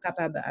on pas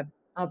capable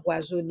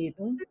empoisonner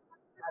nous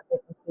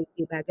avec un série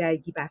de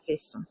bagages qui pas fait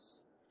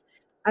sens.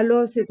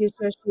 Alors, c'était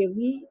Sœur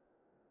Chérie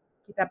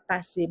qui t'a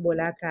passé bon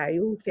la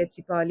caillou, fait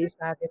ti parler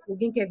ça avec ou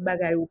gen quelques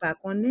bagages ou pas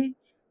connaît,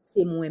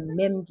 c'est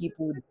moi-même qui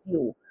pour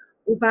dire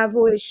ou pas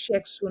voyer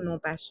chèque sous non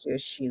pasteur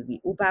Chérie,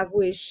 ou pas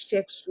voyer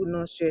chèque sous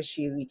non Sœur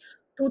Chérie.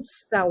 Tout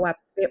ça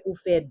ou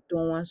fait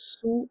don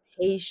sous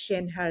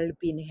Haitian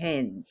Helping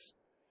Hands.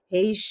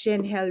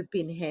 Haitian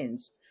Helping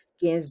Hands.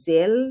 Gen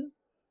Zelle,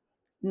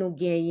 nous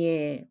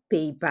genyen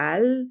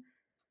PayPal,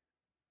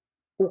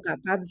 ou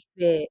capable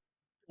faire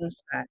comme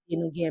ça. Et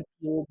nous gen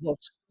PO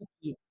Box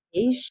qui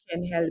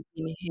Haitian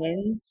Helping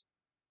Hands,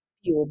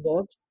 PO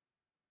Box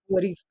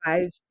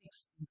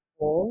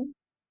 4564,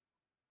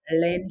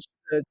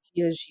 Lynchburg,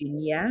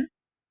 Virginia.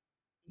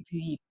 Et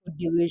puis, code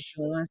de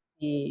région,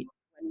 c'est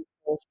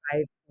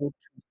 14542.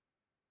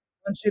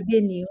 On se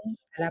bénit,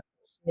 à la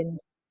prochaine.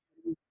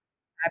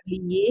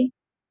 Oubliez,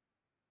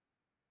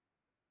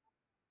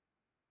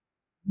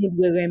 nous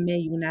devons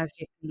remettre une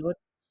avec l'autre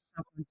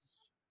sans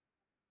condition.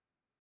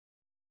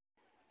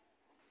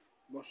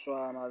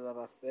 Bonsoir, Madame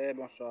Pasteur.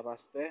 Bonsoir,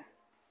 Pasteur.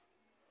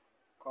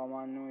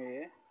 Comment nous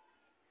est?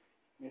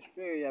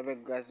 J'espère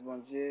avec grâce bon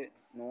Dieu,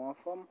 nous en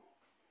forme.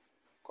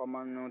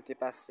 Comment nous t'es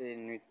passé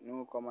nuit,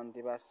 nous, comment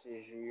t'es passé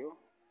jour.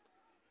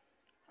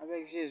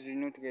 Avec Jésus,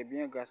 nous très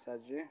bien, grâce à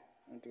Dieu,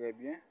 nous très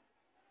bien.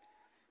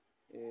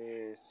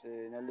 Et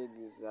c'est dans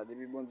l'église, là,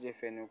 depuis bon Dieu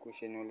fait nous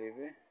coucher, nous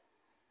lever.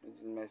 Nous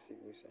disons merci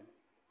pour ça.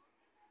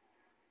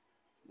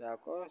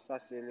 D'accord, ça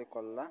c'est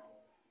l'école là.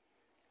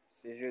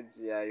 C'est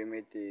jeudi, je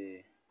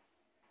mettais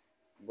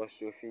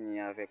boss fini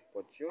avec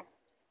Potio.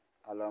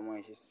 Alors moi,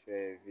 juste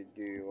fait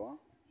vidéo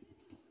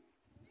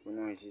pour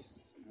nous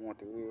juste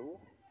montrer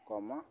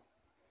comment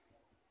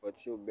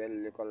Potio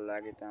belle l'école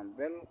là qui est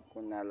belle.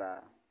 Qu'on a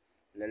là,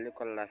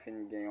 l'école là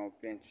fin gagner en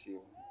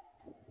peinture.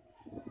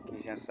 Qui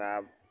j'en sais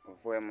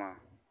vraiment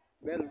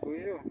belle pour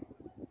jour.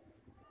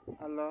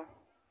 Alors,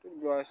 toute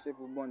gloire c'est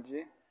pour bon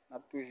Dieu. On a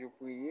toujours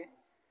prié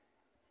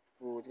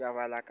pour le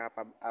travail là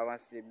capable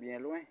avancer bien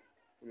loin,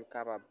 pour le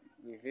capable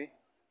arriver.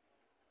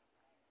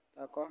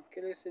 D'accord? Que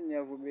le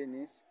Seigneur vous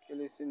bénisse, que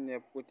le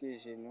Seigneur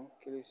protège nous,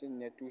 que le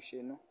Seigneur touche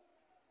nous.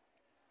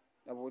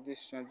 La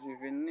protection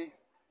divine.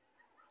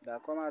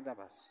 D'accord, madame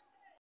passe.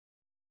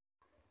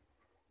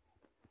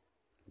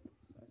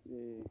 Ça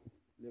c'est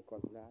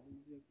l'école là,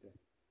 directeur.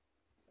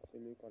 Ça c'est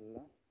l'école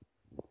là.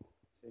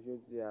 C'est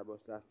jeudi à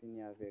boss là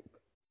fini avec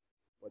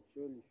votre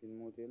chose, il finit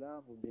monter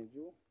là, vous bien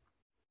dire.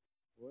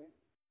 Ouais,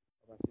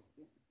 on va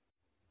assister.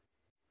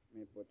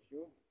 Mais votre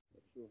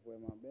chose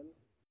vraiment belle.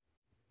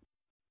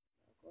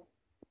 D'accord?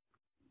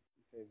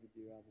 Il fait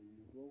vidéo à vous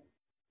montrer.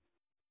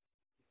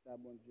 Si ça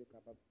bon Dieu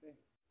capable de faire.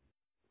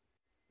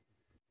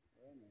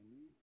 Ouais, mais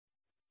nous,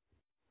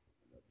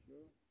 votre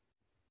chose.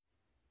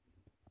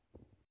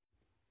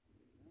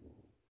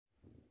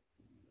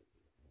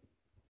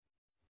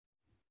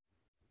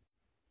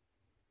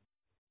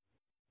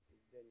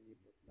 Dernier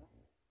pot là.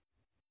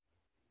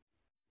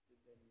 Dernier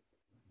pot là.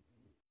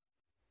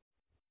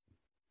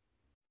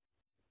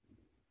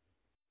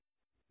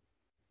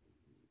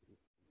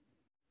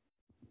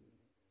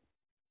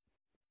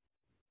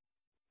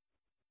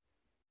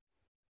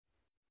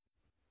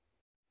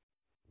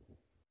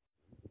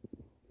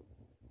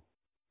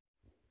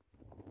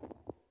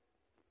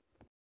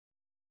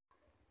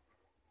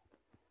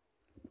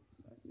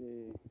 Ça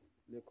c'est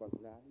l'école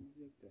là,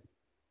 directeur.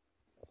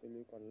 Ça c'est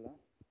l'école là.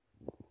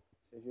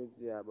 C'est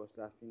jeudi à boss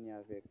là fini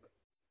avec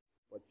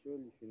votre chose,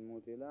 il finit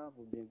monter là,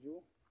 vous bien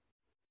dire.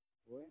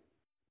 Ouais,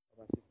 on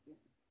va assister.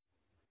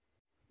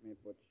 Mais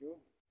votre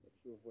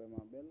chose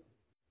vraiment belle.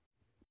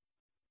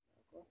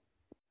 D'accord?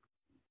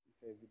 Il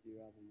fait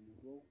vidéo à vous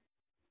montrer.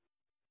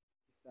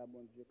 Si ça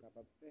bon Dieu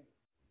capable de faire.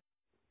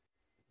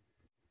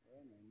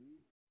 Ouais, mais nous,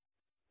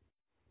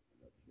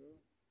 votre chose.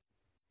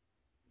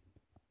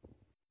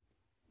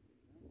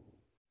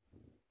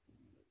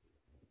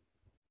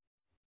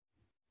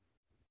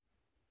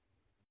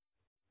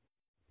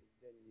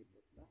 Dernier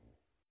pot là.